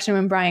my reaction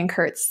when Brian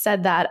Kurtz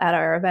said that at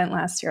our event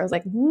last year. I was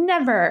like,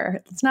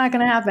 never, it's not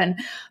going to happen.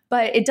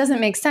 But it doesn't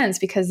make sense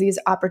because these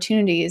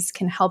opportunities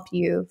can help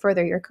you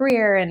further your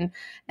career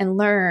and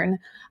learn.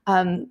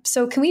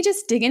 So can we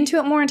just dig into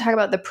it more and talk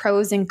about the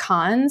pros and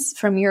cons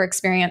from your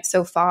experience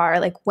so far?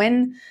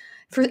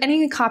 For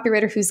any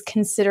copywriter who's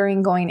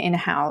considering going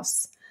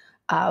in-house,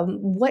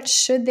 what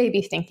should they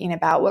be thinking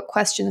about? What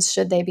questions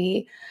should they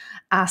be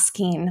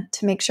asking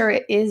to make sure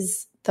it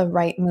is the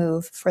right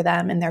move for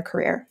them in their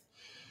career?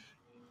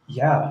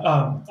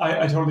 Yeah,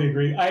 I totally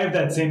agree. I have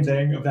that same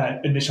thing of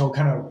that initial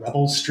kind of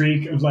rebel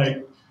streak of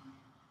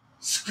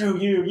screw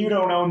you, you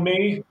don't own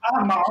me.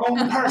 I'm my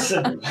own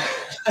person.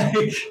 I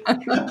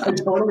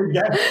totally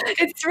get it.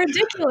 It's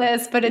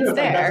ridiculous, but it's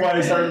there. That's why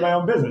I started my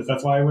own business.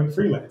 That's why I went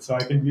freelance, so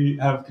I can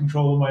have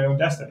control of my own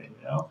destiny,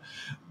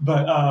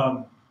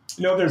 But,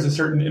 there's a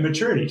certain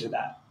immaturity to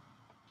that.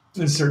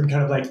 There's a certain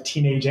kind of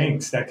teenage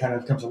angst that kind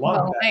of comes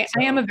along with that.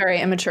 I am a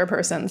very immature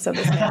person, so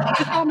this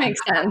all makes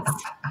sense.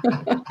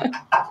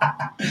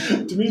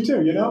 To me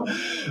too,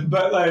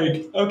 But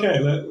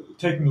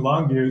taking the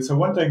long view. So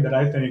one thing that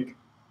I think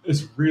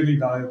is really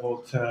valuable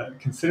to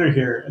consider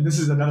here, and this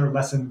is another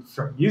lesson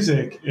from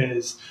music,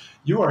 is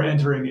you are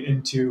entering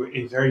into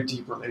a very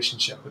deep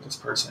relationship with this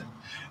person,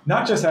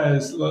 not just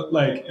as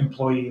like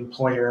employee,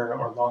 employer,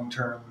 or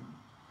long-term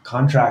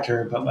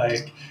contractor, but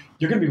like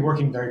you're going to be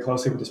working very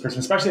closely with this person,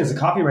 especially as a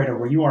copywriter,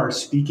 where you are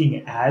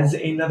speaking as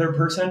another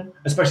person,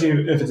 especially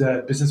if it's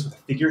a business with a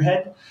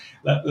figurehead,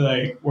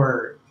 like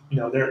where, you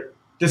know,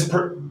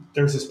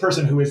 there's this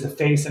person who is the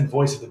face and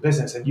voice of the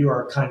business, and you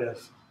are kind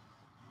of,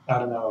 I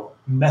don't know,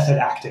 method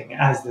acting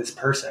as this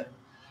person.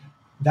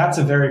 That's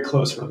a very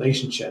close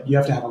relationship. You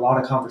have to have a lot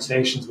of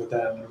conversations with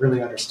them and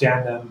really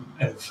understand them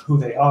of who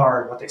they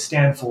are and what they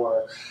stand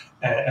for,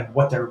 and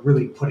what they're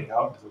really putting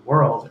out into the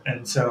world.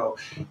 And so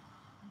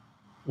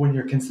when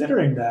you're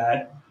considering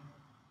that,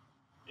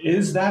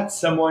 is that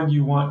someone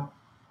you want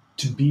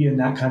to be in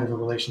that kind of a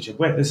relationship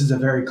with? This is a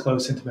very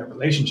close, intimate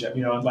relationship.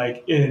 You know,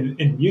 like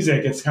in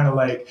music, it's kind of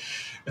like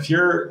if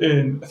you're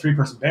in a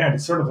 3-person band,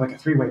 it's sort of like a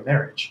 3-way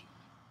marriage.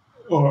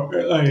 Or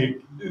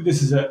like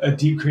this is a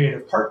deep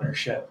creative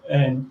partnership,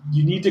 and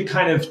you need to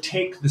kind of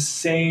take the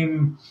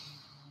same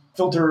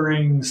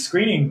filtering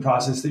screening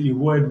process that you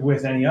would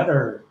with any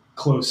other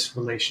close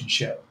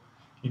relationship.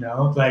 You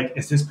know, like,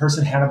 is this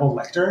person Hannibal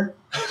Lecter?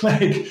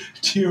 Like,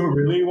 do you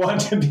really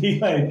want to be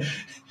like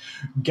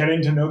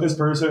getting to know this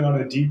person on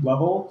a deep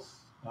level?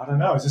 I don't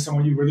know. Is this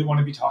someone you really want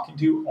to be talking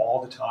to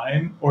all the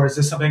time? Or is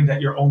this something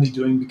that you're only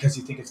doing because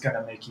you think it's going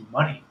to make you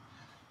money?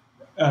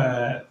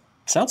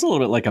 Sounds a little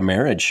bit like a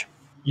marriage.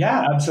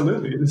 Yeah,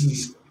 absolutely. This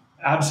is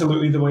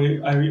absolutely the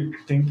way I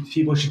think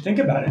people should think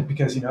about it,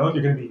 because, you know,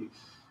 you're going to be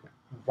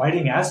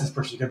writing as this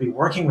person, you're going to be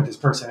working with this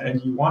person,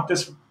 and you want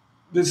this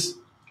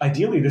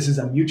ideally, this is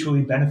a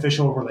mutually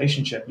beneficial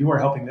relationship. You are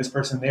helping this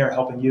person, they are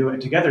helping you,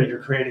 and together you're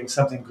creating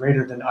something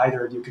greater than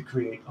either of you could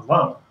create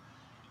alone.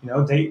 You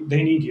know, they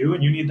need you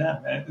and you need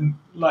them. And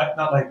not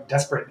like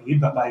desperate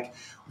need, but like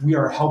we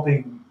are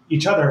helping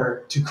each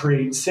other to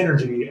create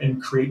synergy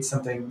and create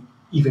something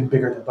even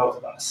bigger than both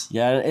of us.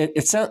 Yeah,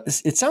 it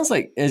sounds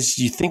like, as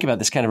you think about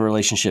this kind of a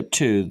relationship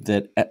too,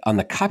 that on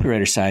the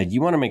copywriter side,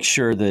 you want to make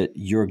sure that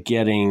you're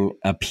getting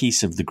a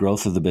piece of the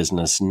growth of the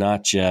business,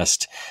 not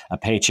just a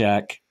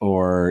paycheck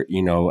or,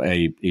 you know,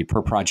 a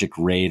per project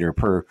rate or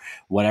per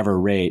whatever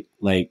rate.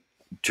 Like,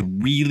 to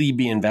really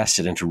be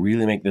invested and to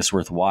really make this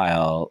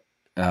worthwhile,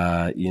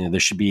 you know,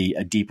 there should be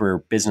a deeper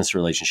business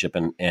relationship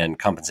and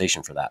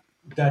compensation for that.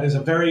 That is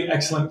a very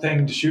excellent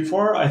thing to shoot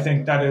for. I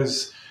think that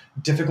is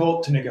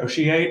difficult to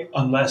negotiate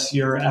unless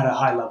you're at a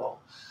high level.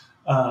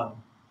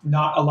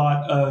 Not a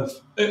lot of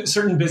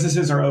certain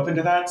businesses are open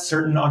to that.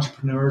 Certain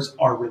entrepreneurs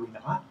are really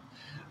not.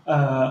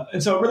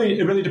 And so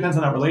it really depends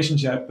on that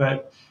relationship,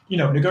 but, you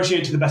know,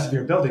 negotiate to the best of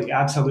your ability.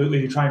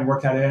 Absolutely. Try and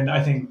work that in.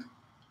 I think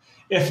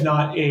if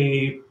not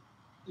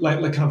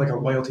like kind of like a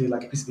royalty,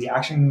 like a piece of the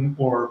action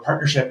or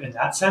partnership in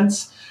that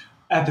sense,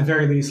 at the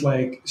very least,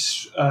 like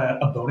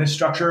a bonus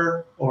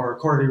structure or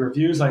quarterly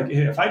reviews. Like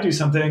if I do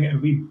something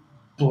and we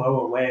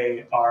blow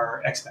away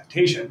our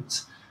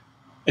expectations,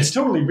 it's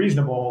totally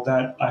reasonable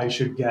that I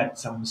should get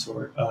some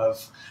sort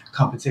of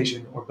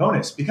compensation or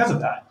bonus because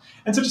of that.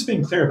 And so just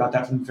being clear about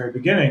that from the very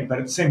beginning, but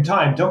at the same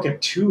time, don't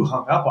get too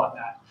hung up on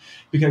that,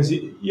 because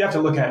you have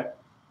to look at,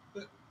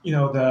 you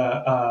know,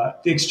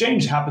 the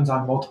exchange happens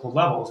on multiple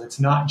levels. It's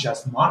not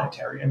just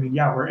monetary. I mean,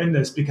 yeah, we're in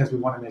this because we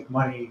want to make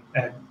money,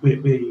 and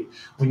we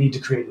need to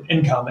create an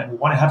income, and we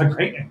want to have a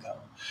great income.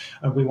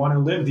 We want to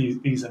live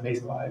these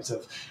amazing lives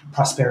of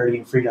prosperity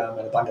and freedom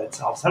and abundance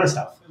and all this other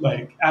stuff.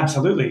 Like,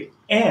 absolutely.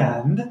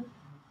 And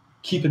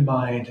keep in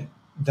mind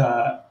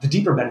the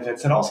deeper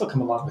benefits that also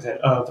come along with it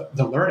of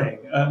the learning.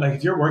 Like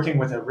if you're working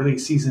with a really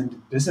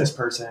seasoned business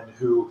person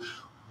who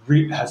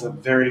has a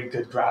very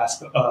good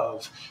grasp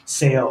of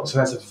sales, who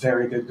has a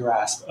very good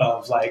grasp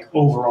of like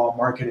overall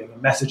marketing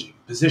and messaging,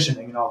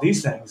 positioning, and all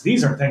these things,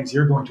 these are things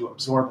you're going to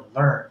absorb and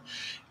learn.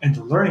 And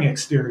the learning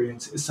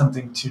experience is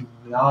something to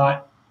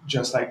not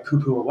just like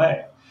poo-poo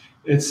away.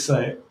 It's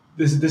like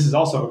this is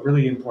also a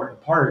really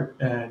important part,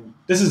 and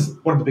this is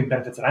one of the big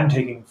benefits that I'm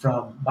taking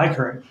from my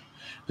current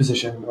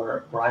position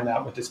where I'm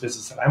at with this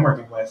business that I'm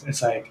working with.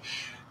 It's like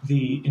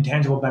the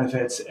intangible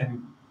benefits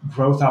and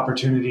growth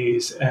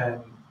opportunities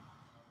and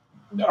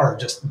are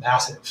just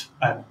massive.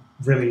 I'm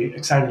really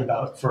excited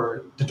about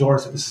for the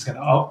doors that this is going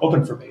to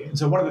open for me. And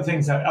so one of the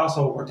things that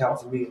also worked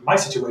out for me in my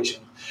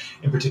situation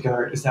in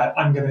particular is that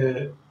I'm going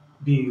to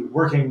be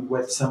working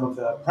with some of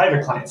the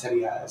private clients that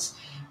he has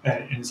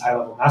in his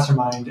high-level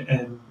mastermind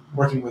and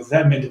working with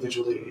them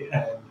individually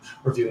and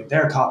reviewing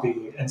their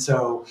copy. And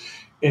so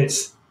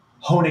it's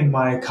honing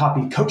my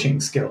copy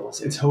coaching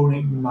skills. It's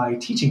honing my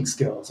teaching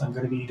skills. I'm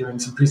going to be doing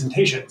some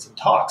presentations and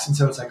talks. And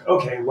so it's like,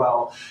 okay,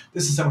 well,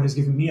 this is someone who's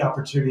giving me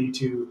opportunity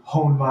to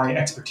hone my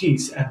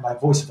expertise and my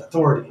voice of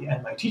authority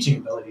and my teaching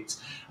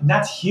abilities. And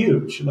that's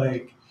huge.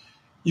 Like,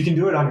 you can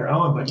do it on your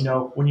own, but, you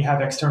know, when you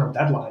have external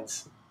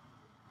deadlines,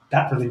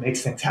 that really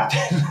makes things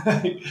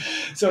happen.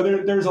 So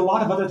there's a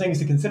lot of other things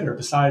to consider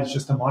besides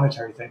just the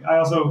monetary thing.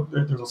 There's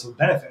also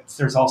benefits.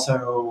 There's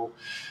also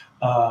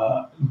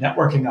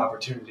networking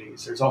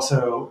opportunities. There's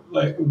also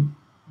like,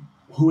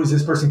 who is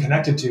this person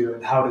connected to,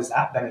 and how does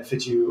that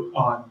benefit you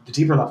on the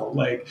deeper level?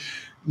 Like,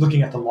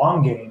 looking at the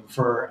long game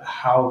for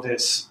how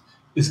this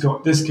is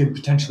going. This could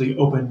potentially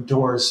open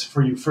doors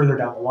for you further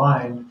down the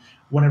line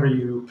whenever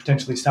you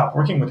potentially stop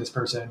working with this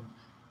person.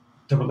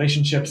 The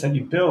relationships that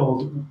you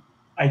build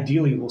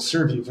ideally will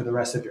serve you for the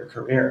rest of your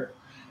career.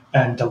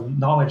 And the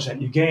knowledge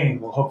that you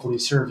gain will hopefully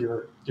serve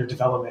your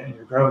development and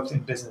your growth in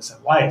business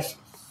and life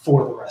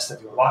for the rest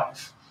of your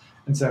life.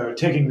 And so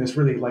taking this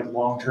really like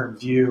long-term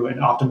view and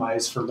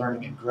optimize for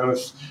learning and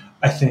growth,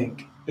 I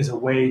think is a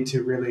way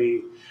to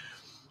really,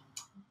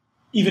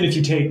 even if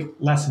you take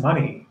less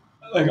money,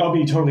 like I'll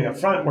be totally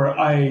upfront where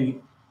I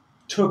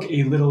took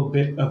a little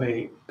bit of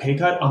a pay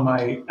cut on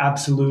my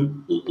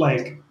absolute,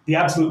 like the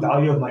absolute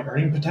value of my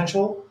earning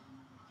potential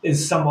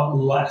is somewhat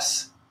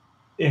less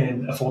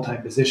in a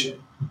full-time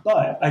position.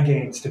 But I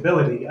gain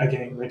stability, I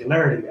gain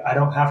regularity. I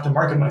don't have to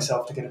market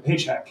myself to get a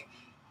paycheck.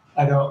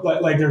 I don't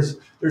like there's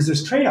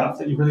this trade-off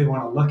that you really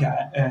want to look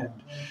at. And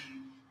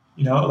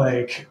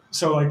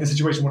so the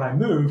situation when I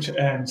moved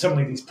and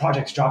suddenly these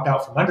projects dropped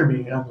out from under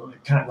me and I'm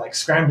kind of like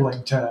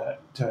scrambling to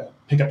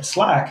pick up the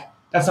slack,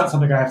 that's not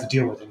something I have to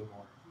deal with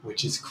anymore,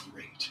 which is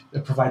great.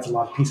 It provides a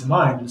lot of peace of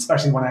mind, and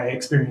especially when I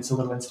experience a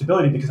little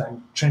instability because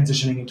I'm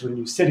transitioning into a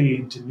new city,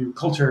 into new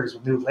cultures,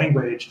 with new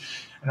language,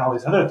 and all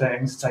these other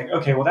things. It's like,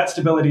 okay, well, that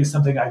stability is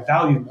something I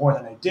value more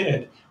than I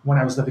did when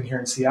I was living here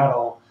in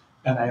Seattle,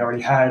 and I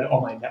already had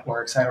all my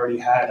networks. I already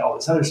had all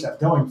this other stuff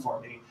going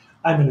for me.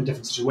 I'm in a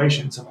different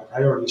situation, so my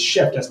priorities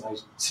shift as my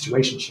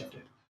situation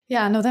shifted.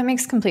 Yeah, no, that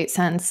makes complete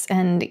sense.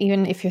 And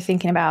even if you're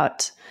thinking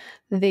about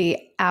the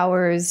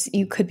hours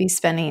you could be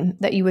spending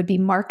that you would be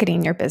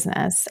marketing your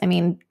business, I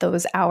mean,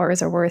 those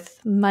hours are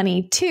worth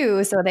money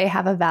too. So they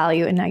have a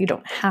value, and now you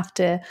don't have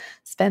to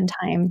spend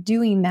time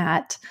doing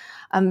that.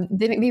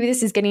 Maybe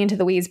this is getting into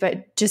the weeds,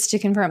 but just to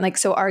confirm, like,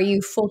 so are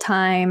you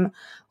full-time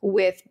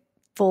with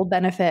full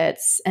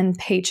benefits and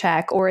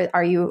paycheck, or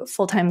are you a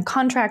full-time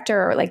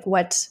contractor, or like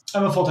what?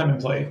 I'm a full-time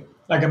employee.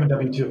 Like I'm a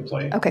W-2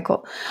 employee. Okay,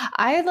 cool.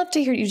 I'd love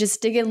to hear you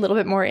just dig a little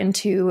bit more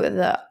into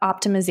the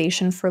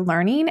optimization for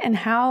learning and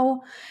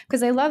how,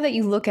 because I love that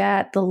you look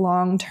at the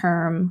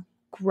long-term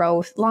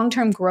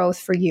growth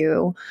for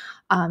you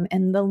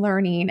and the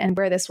learning and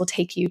where this will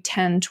take you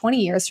 10, 20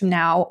 years from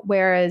now,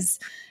 whereas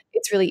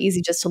it's really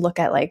easy just to look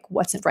at like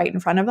what's right in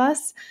front of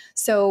us.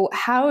 So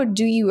how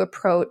do you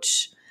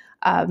approach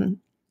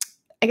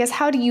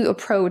how do you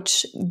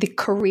approach the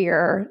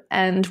career,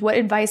 and what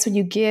advice would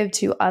you give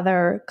to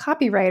other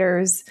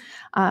copywriters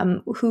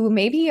who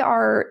maybe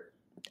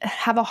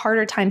have a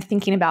harder time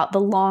thinking about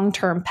the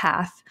long-term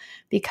path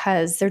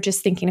because they're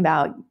just thinking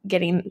about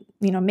getting,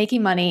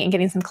 making money and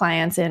getting some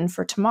clients in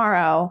for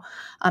tomorrow?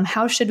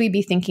 How should we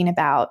be thinking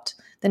about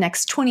the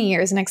next 20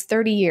 years, the next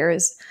 30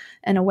 years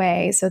in a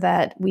way so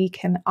that we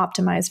can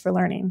optimize for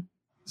learning?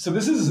 So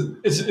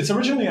it's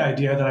originally an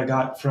idea that I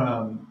got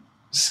from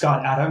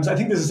Scott Adams. I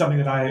think this is something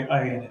that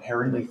I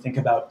inherently think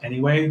about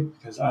anyway,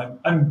 because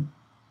I'm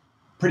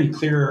pretty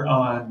clear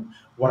on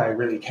what I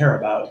really care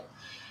about.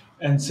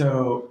 And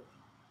so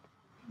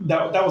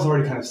that was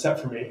already kind of set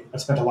for me. I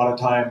spent a lot of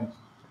time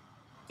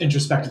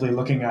introspectively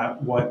looking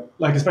at what,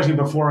 like, especially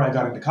before I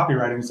got into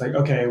copywriting, it's like,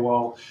 okay,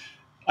 well,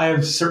 I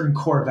have certain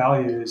core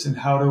values, and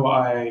how do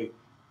I,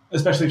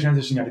 especially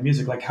transitioning out of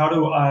music, like how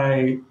do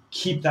I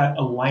keep that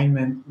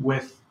alignment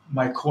with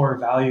my core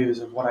values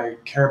of what I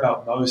care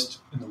about most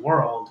in the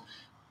world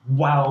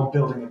while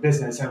building a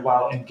business and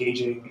while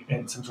engaging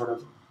in some sort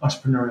of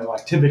entrepreneurial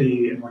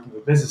activity and working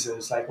with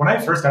businesses. Like when I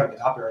first got into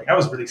copywriting, I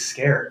was really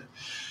scared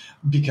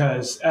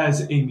because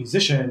as a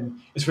musician,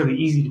 it's really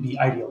easy to be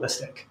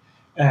idealistic.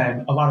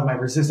 And a lot of my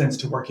resistance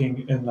to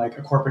working in like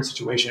a corporate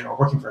situation or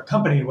working for a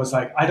company was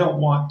like, I don't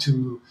want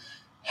to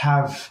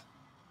have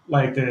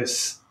like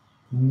this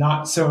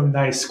not so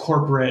nice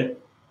corporate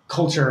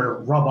culture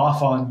rub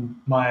off on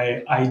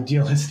my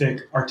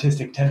idealistic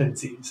artistic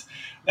tendencies.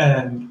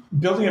 And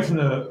building it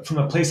from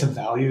a place of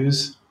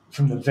values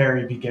from the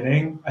very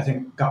beginning, I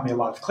think got me a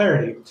lot of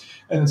clarity.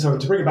 And so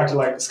to bring it back to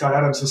like Scott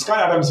Adams, so Scott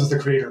Adams was the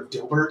creator of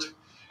Dilbert,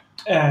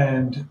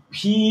 and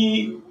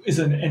he is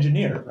an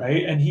engineer,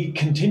 right? And he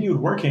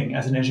continued working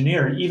as an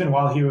engineer even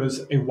while he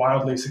was a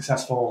wildly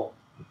successful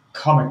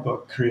comic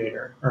book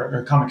creator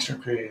or comic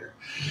strip creator.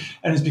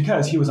 And it's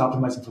because he was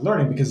optimizing for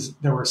learning, because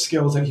there were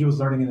skills that he was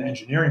learning in the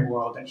engineering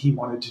world that he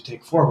wanted to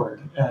take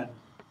forward. And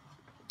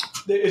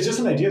it's just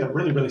an idea that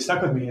really, really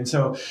stuck with me. And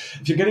so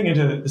if you're getting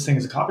into this thing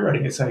as a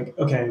copywriting, it's like,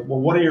 okay, well,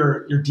 what are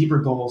your deeper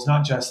goals,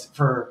 not just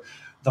for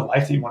the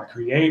life that you want to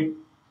create,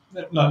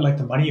 not like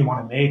the money you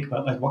want to make,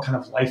 but like what kind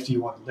of life do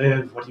you want to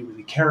live? What do you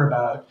really care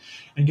about?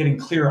 And getting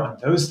clear on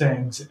those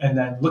things, and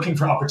then looking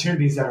for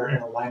opportunities that are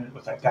in alignment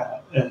with like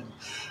that. And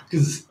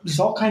because there's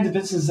all kinds of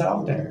businesses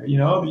out there,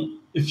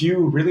 if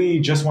you really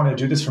just want to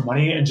do this for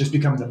money and just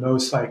become the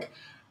most like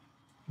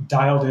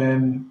dialed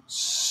in,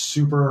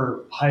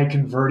 super high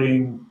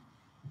converting,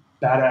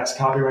 badass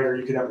copywriter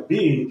you could ever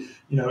be,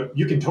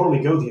 you can totally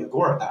go the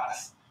Agora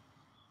path.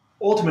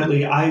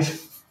 Ultimately, I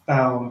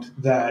found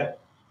that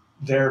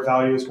their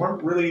values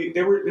weren't really,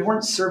 they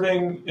weren't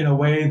serving in a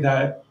way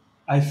that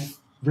I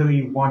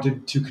really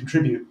wanted to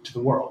contribute to the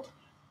world.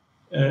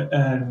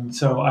 And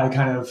so I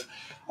kind of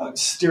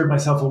steered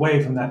myself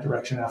away from that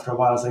direction after a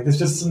while. I was like,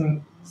 this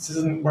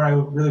isn't where I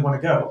really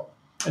want to go.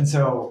 And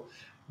so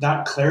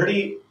that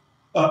clarity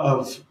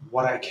of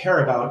what I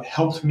care about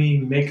helped me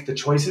make the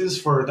choices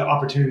for the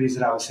opportunities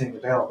that I was seeing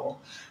available.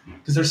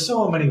 Because there's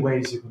so many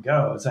ways you can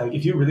go. It's like,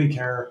 if you really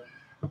care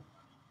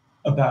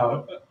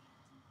about,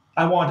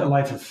 I want a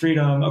life of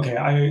freedom. Okay,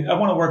 I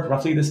want to work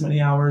roughly this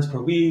many hours per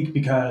week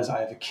because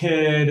I have a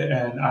kid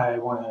and I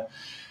want to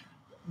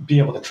be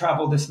able to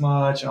travel this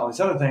much and all these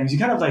other things. You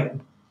kind of like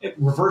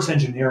reverse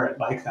engineer it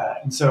like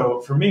that. And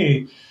so for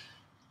me,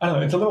 I don't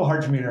know, it's a little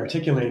hard for me to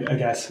articulate, I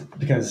guess,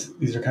 because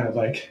these are kind of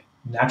like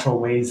natural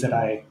ways that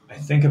I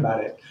think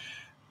about it.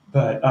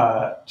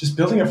 But just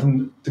building it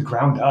from the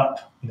ground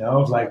up,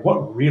 of like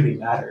what really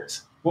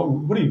matters.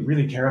 What do you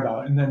really care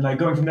about? And then like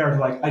going from there to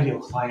like ideal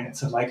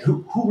clients and like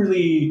who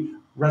really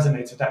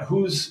resonates with that?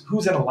 Who's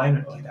in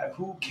alignment with that?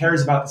 Who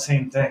cares about the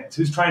same things?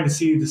 Who's trying to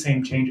see the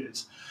same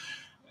changes?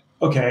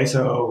 Okay,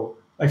 so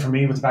like for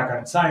me with the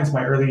background in science,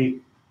 my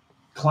early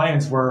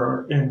clients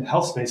were in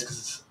health space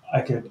because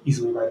I could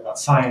easily write about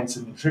science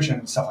and nutrition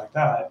and stuff like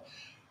that.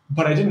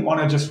 But I didn't want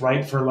to just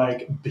write for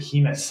like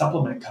behemoth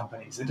supplement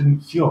companies. It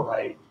didn't feel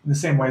right. In the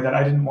same way that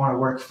I didn't want to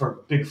work for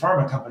big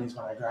pharma companies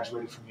when I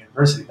graduated from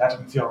university. That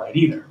didn't feel right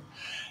either.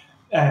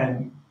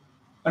 And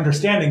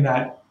understanding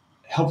that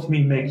helped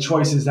me make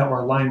choices that were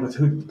aligned with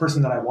the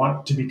person that I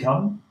want to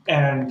become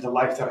and the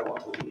life that I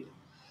want to lead.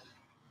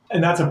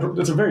 And that's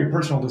a very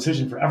personal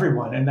decision for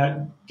everyone. And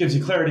that gives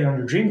you clarity on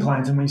your dream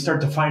clients. And when you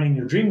start defining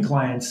your dream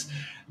clients,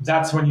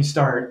 that's when you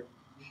start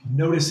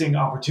noticing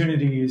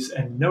opportunities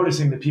and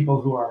noticing the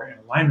people who are in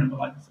alignment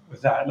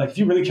with that. Like if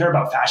you really care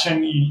about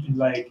fashion,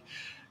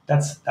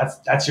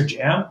 that's your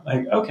jam.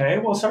 Like, okay,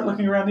 well, start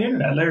looking around the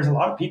internet. There's a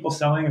lot of people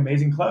selling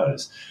amazing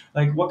clothes.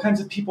 Like what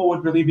kinds of people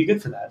would really be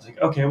good for that? It's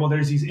like, okay, well,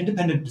 there's these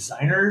independent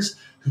designers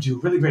who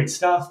do really great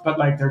stuff, but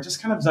like, they're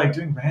just kind of like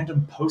doing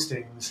random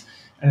postings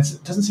and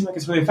it doesn't seem like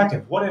it's really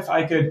effective. What if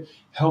I could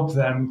help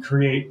them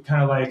create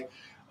kind of like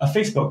a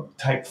Facebook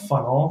type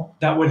funnel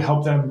that would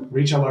help them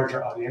reach a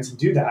larger audience and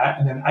do that?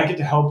 And then I get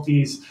to help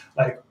these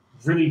like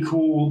really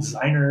cool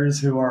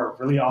designers who are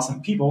really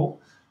awesome people.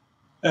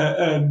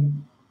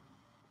 And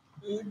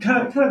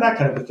kind of that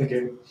kind of a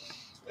thinking.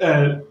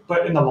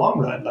 But in the long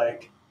run,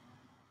 like,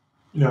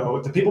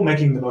 the people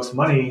making the most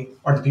money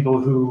are the people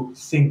who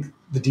think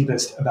the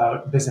deepest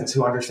about business,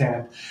 who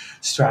understand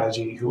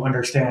strategy, who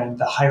understand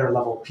the higher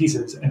level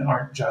pieces and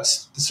aren't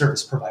just the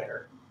service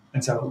provider.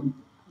 And so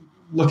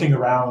looking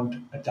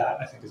around at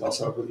that, I think, is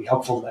also a really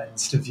helpful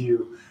lens to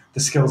view the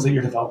skills that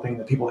you're developing,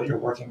 the people that you're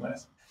working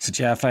with. So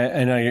Jeff,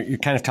 I know you're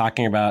kind of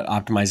talking about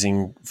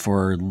optimizing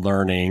for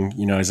learning.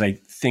 As I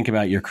think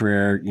about your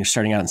career, you're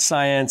starting out in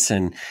science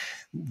and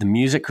the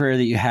music career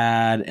that you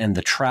had and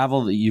the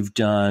travel that you've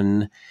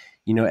done,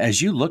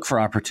 as you look for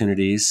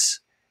opportunities,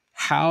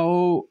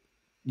 how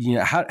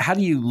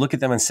do you look at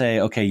them and say,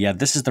 okay, yeah,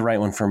 this is the right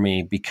one for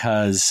me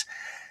because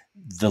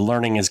the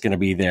learning is going to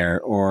be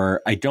there,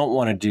 or I don't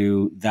want to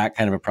do that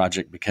kind of a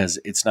project because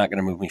it's not going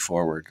to move me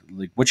forward?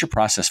 Like, what's your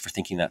process for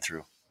thinking that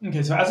through?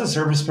 Okay, so as a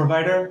service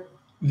provider,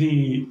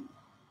 there's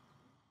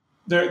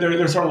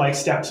sort of like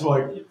steps. Well,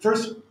 like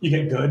first you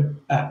get good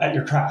at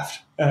your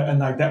craft and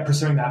like that,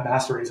 pursuing that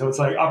mastery. So it's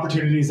like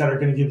opportunities that are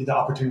going to give you the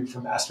opportunity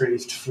for mastery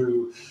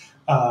to,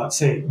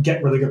 say,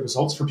 get really good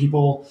results for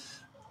people,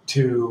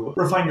 to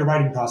refine your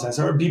writing process,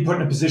 or be put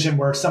in a position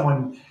where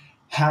someone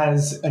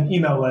has an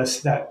email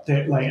list that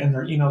they like, and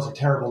their emails are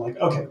terrible. Like,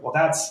 okay, well,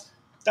 that's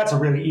a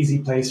really easy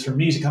place for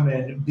me to come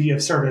in, be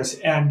of service,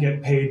 and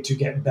get paid to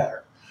get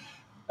better.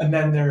 And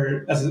then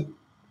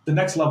the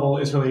next level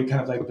is really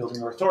kind of like building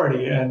your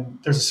authority. And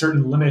there's a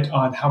certain limit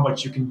on how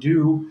much you can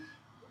do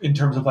in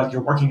terms of like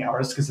your working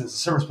hours, because as a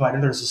service provider,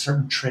 there's a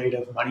certain trade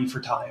of money for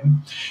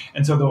time.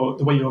 And so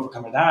the way you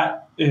overcome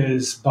that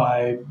is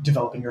by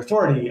developing your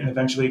authority and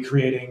eventually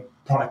creating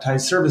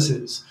productized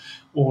services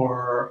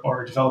or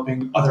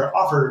developing other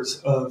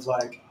offers of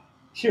like,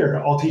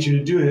 here, I'll teach you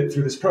to do it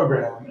through this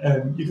program.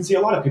 And you can see a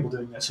lot of people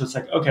doing this. So it's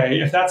like,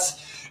 okay, if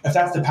that's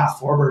the path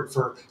forward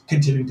for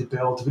continuing to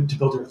build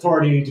your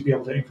authority, to be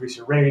able to increase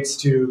your rates,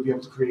 to be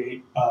able to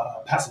create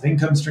passive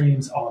income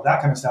streams, all of that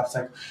kind of stuff. It's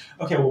like,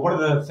 okay, well, what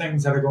are the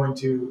things that are going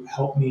to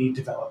help me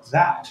develop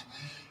that?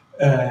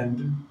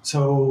 And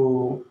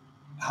so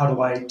how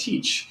do I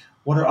teach?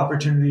 What are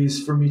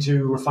opportunities for me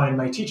to refine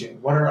my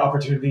teaching? What are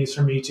opportunities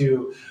for me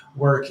to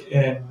work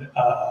in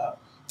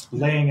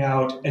laying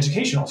out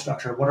educational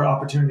structure? What are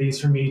opportunities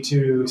for me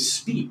to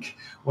speak?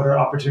 What are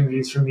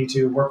opportunities for me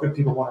to work with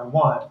people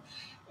one-on-one?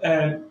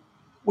 And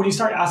when you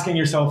start asking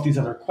yourself these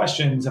other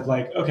questions of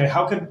like, okay,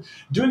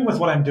 doing with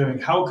what I'm doing,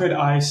 how could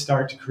I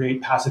start to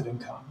create passive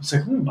income? It's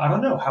like, I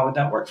don't know. How would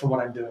that work for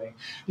what I'm doing?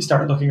 You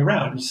start looking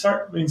around.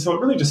 So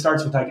it really just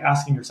starts with like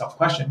asking yourself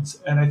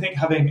questions. And I think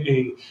having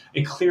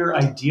a clear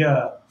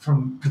idea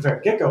from the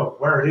very get-go of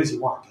where it is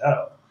you want to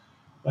go.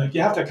 Like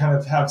you have to kind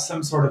of have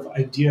some sort of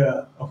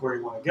idea of where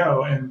you want to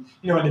go. And,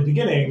 in the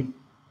beginning,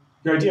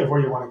 your idea of where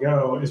you want to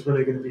go is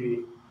really going to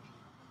be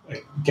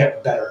like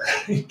get better,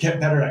 get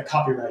better at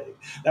copywriting.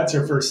 That's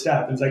your first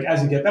step. And it's like,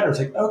 as you get better, it's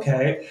like,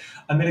 okay,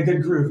 I'm in a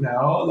good groove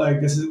now.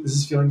 Like this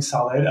is feeling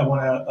solid. I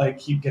want to like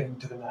keep getting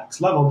to the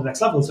next level. The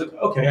next level is like,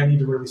 okay, I need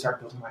to really start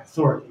building my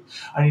authority.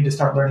 I need to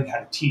start learning how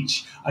to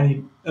teach.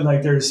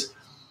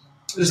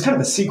 There's kind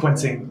of a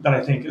sequencing that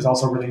I think is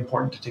also really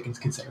important to take into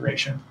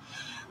consideration.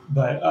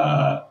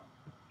 But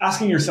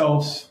asking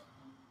yourself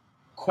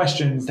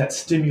questions that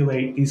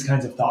stimulate these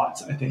kinds of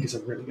thoughts, I think, is a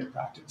really good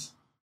practice.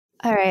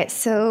 All right.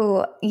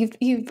 So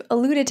you've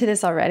alluded to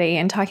this already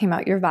in talking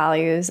about your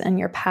values and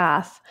your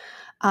path.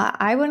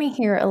 I want to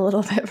hear a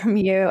little bit from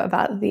you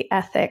about the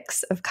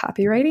ethics of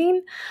copywriting.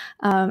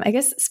 I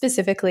guess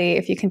specifically,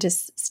 if you can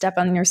just step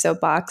on your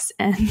soapbox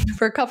and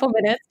for a couple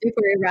minutes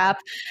before we wrap,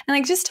 and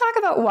like just talk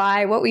about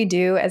why what we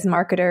do as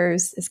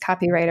marketers, as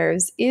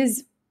copywriters,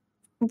 is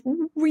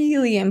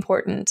really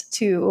important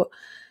to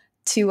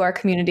our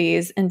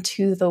communities and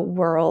to the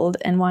world,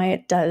 and why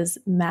it does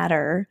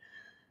matter.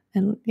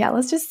 And yeah,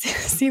 let's just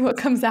see what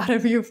comes out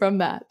of you from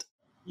that.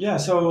 Yeah.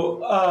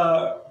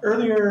 So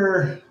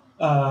earlier,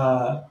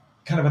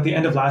 kind of at the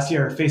end of last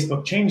year,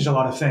 Facebook changed a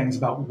lot of things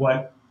about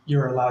what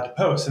you're allowed to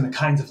post and the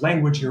kinds of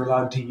language you're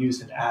allowed to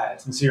use in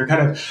ads. And so you're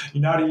not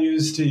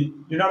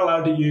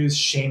allowed to use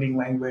shaming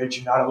language.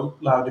 You're not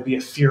allowed to be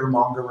a fear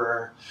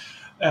mongerer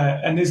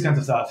and these kinds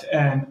of stuff.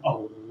 And a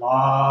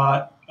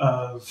lot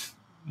of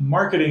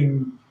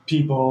marketing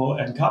people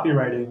and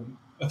copywriting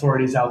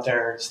authorities out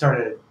there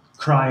started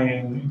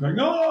crying and going,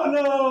 oh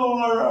no,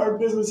 our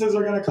businesses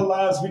are going to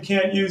collapse. We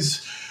can't use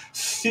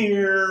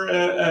fear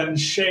and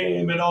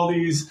shame and all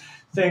these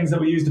things that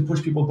we use to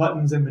push people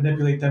buttons and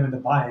manipulate them into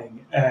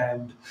buying.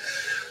 And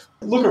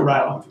look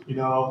around,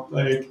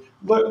 like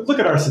look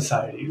at our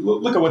society.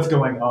 Look at what's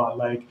going on.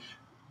 Like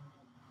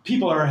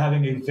people are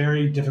having a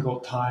very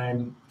difficult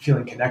time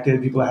feeling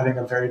connected. People are having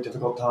a very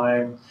difficult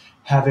time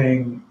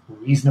having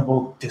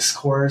reasonable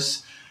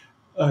discourse.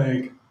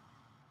 Like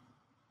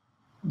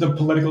the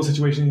political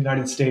situation in the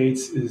United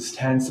States is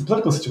tense. The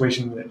political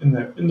situation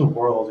in the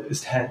world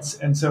is tense.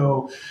 And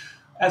so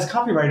as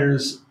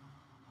copywriters,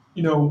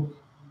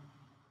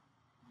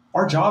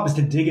 our job is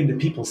to dig into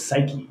people's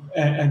psyche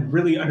and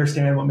really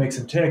understand what makes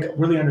them tick,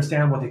 really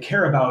understand what they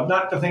care about,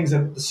 not the things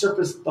that the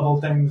surface level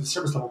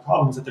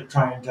problems that they're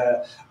trying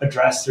to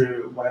address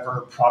through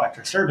whatever product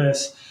or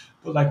service,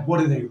 but like, what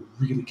do they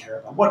really care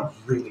about? What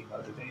really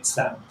motivates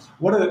them?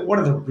 What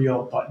are the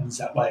real buttons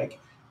that like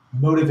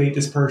motivate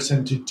this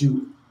person to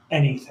do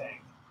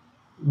anything?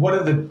 What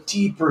are the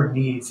deeper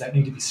needs that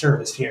need to be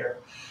serviced here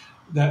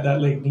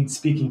that like needs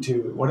speaking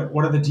to?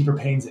 What are the deeper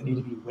pains that need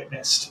to be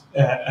witnessed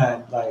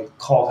and like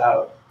called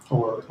out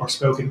or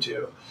spoken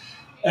to?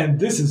 And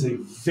this is a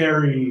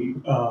very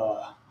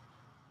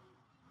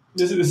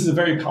this is a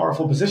very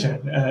powerful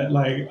position.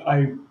 Like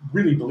I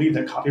really believe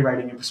that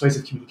copywriting and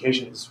persuasive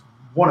communication is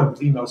one of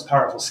the most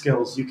powerful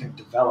skills you can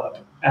develop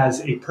as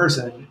a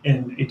person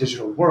in a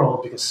digital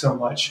world, because so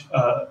much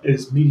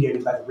is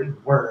mediated by the written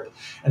word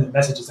and the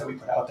messages that we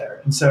put out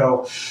there. And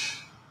so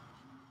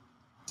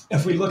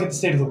if we look at the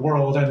state of the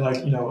world and like,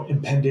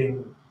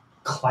 impending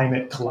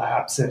climate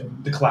collapse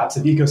and the collapse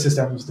of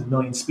ecosystems, the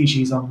million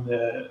species on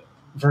the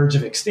verge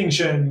of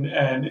extinction,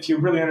 and if you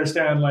really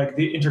understand like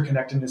the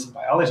interconnectedness of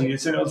biology,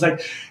 it's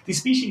like these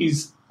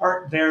species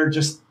aren't there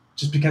just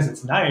because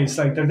it's nice.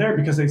 Like they're there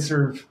because they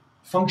serve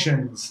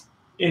functions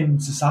in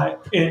society,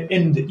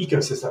 in the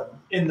ecosystem,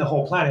 in the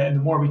whole planet. And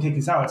the more we take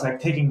these out, it's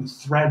like taking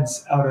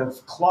threads out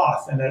of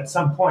cloth. And at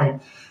some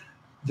point,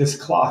 this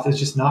cloth is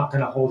just not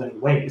going to hold any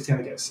weight. It's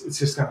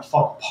just going to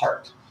fall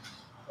apart.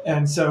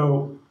 And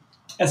so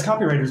as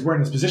copywriters, we're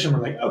in this position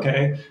where like,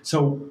 okay,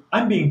 so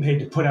I'm being paid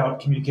to put out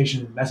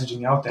communication and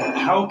messaging out there.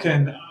 How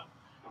can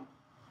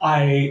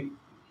I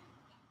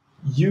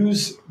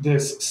use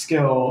this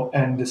skill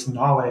and this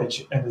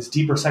knowledge and this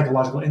deeper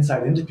psychological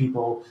insight into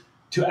people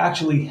to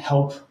actually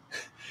help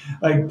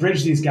like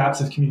bridge these gaps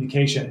of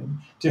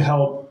communication, to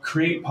help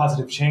create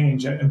positive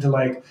change, and to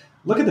like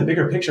look at the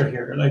bigger picture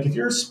here. Like if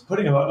you're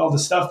putting out all the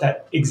stuff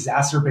that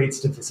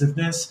exacerbates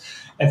divisiveness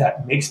and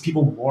that makes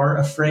people more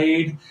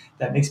afraid,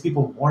 that makes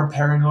people more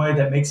paranoid,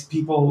 that makes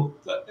people,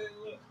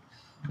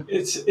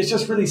 it's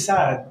just really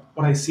sad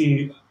when I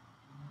see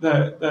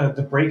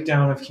the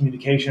breakdown of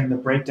communication, the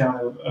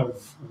breakdown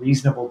of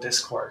reasonable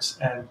discourse.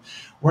 And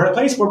we're in a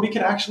place where we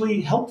can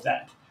actually help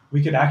that.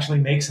 We could actually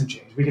make some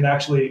change. We could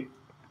actually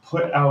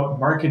put out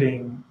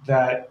marketing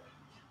that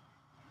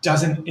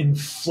doesn't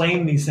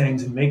inflame these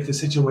things and make the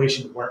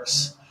situation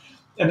worse.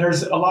 And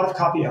there's a lot of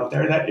copy out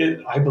there that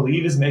I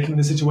believe is making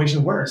the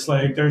situation worse.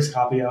 Like there's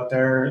copy out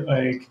there,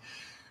 like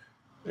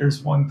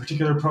there's one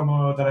particular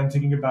promo that I'm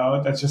thinking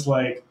about that's just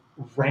like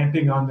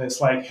ramping on this,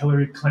 like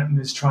Hillary Clinton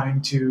is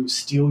trying to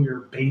steal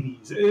your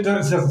babies. It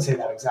doesn't say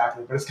that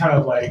exactly, but it's kind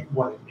of like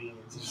what it means.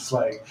 It's just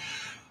like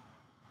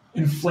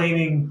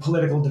inflaming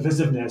political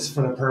divisiveness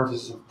for the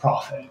purposes of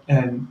profit.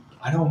 And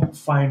I don't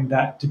find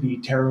that to be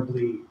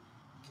terribly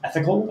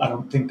ethical. I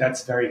don't think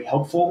that's very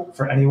helpful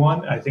for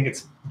anyone. I think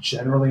it's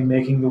generally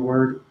making the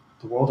world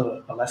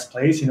a less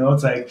place.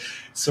 It's like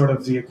sort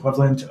of the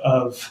equivalent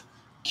of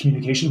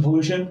communication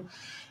pollution.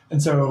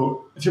 And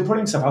so if you're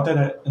putting stuff out there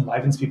that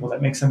enlivens people,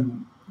 that makes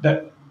them,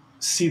 that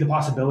see the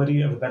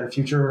possibility of a better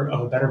future,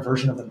 of a better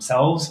version of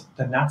themselves,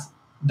 then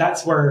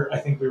that's where I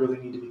think we really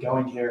need to be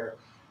going here,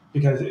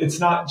 because it's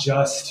not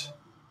just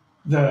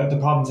the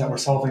problems that we're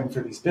solving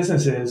for these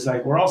businesses.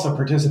 Like, we're also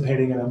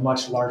participating in a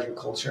much larger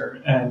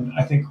culture. And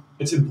I think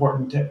it's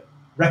important to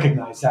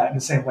recognize that, in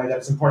the same way that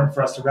it's important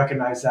for us to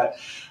recognize that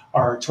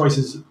our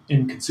choices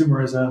in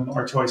consumerism,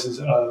 our choices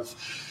of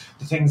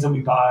the things that we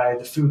buy,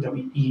 the food that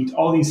we eat,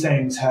 all these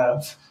things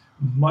have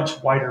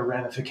much wider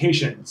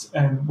ramifications.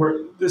 And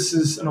this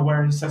is an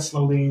awareness that's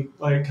slowly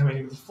like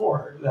coming to the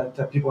fore,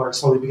 that people are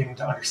slowly beginning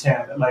to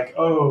understand that, like,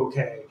 oh,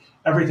 okay,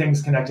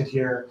 everything's connected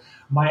here.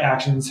 My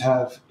actions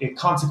have a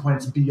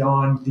consequence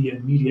beyond the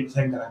immediate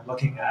thing that I'm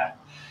looking at.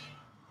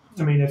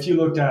 I mean, if you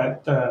looked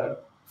at the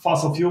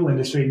fossil fuel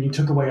industry and you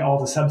took away all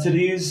the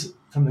subsidies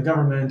from the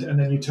government, and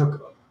then you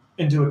took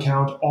into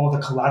account all the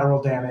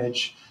collateral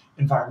damage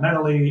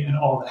environmentally and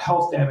all the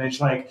health damage,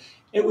 like,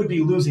 it would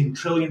be losing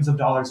trillions of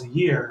dollars a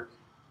year.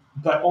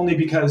 But only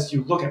because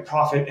you look at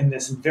profit in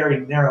this very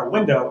narrow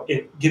window,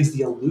 it gives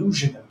the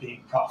illusion of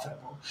being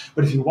profitable.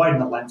 But if you widen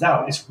the lens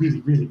out, it's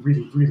really, really,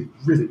 really, really,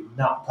 really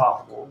not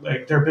profitable.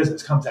 Like, their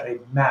business comes at a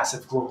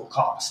massive global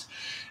cost.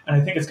 And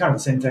I think it's kind of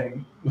the same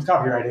thing with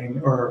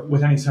copywriting or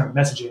with any sort of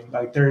messaging.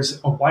 Like, there's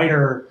a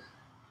wider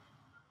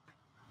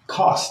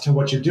cost to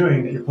what you're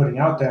doing that you're putting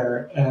out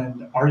there.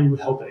 And are you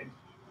helping?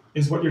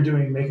 Is what you're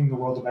doing making the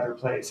world a better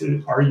place?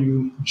 Are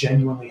you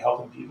genuinely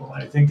helping people?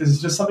 And I think this is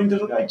just something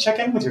to, like, check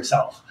in with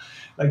yourself.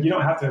 Like, you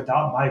don't have to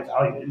adopt my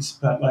values,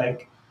 but,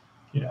 like,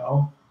 you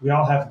know, we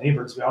all have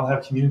neighbors, we all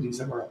have communities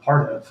that we're a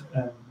part of,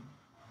 and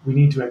we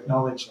need to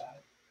acknowledge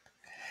that.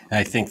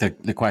 I think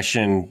the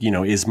question, you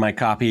know, is my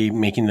copy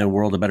making the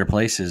world a better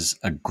place, is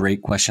a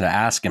great question to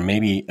ask, and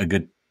maybe a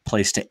good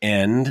place to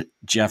end.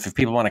 Jeff, if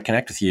people want to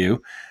connect with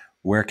you,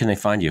 where can they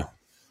find you?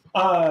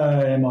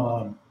 I'm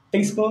on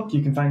Facebook.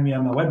 You can find me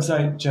on my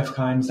website,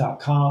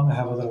 jeffkimes.com. I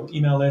have a little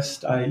email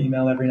list. I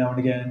email every now and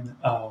again.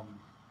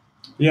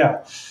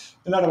 Yeah.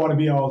 And I don't want to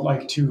be all,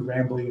 like, too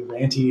rambly,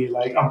 ranty,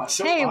 like, on my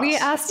soapbox. Hey, we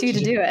asked you to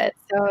do it.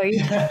 So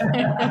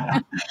yeah.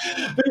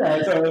 But yeah,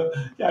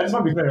 I just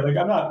want to be clear. Like,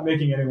 I'm not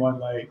making anyone,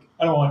 like,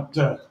 I don't want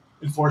to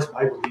enforce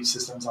my belief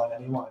systems on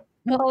anyone.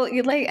 Well,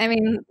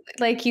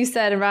 like you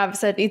said, and Rob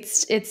said,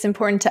 it's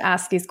important to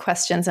ask these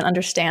questions and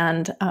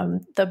understand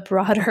the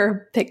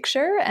broader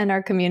picture and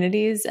our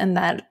communities, and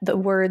that the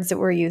words that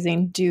we're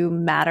using do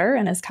matter.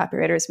 And as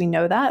copywriters, we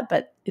know that,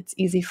 but it's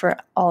easy for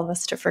all of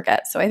us to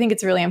forget. So I think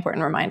it's a really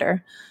important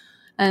reminder.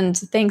 And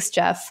thanks,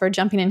 Jeff, for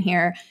jumping in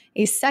here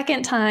a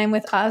second time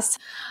with us.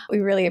 We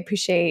really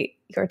appreciate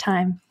your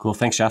time. Cool.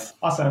 Thanks, Jeff.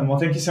 Awesome. Well,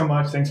 thank you so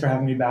much. Thanks for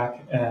having me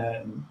back,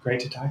 and great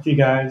to talk to you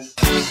guys.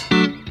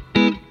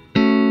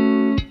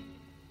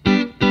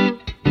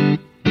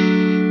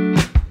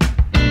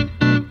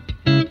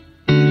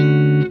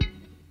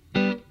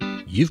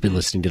 You've been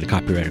listening to the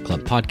Copywriter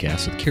Club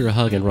podcast with Kira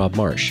Hug and Rob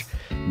Marsh.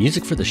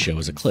 Music for the show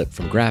is a clip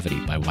from Gravity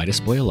by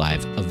Whitest Boy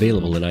Alive,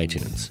 available in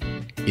iTunes.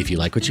 If you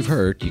like what you've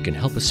heard, you can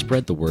help us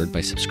spread the word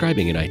by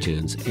subscribing in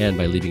iTunes and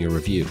by leaving a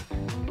review.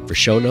 For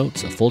show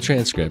notes, a full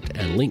transcript,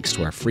 and links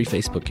to our free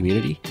Facebook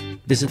community,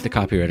 visit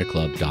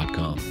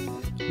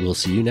thecopywriterclub.com. We'll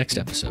see you next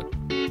episode.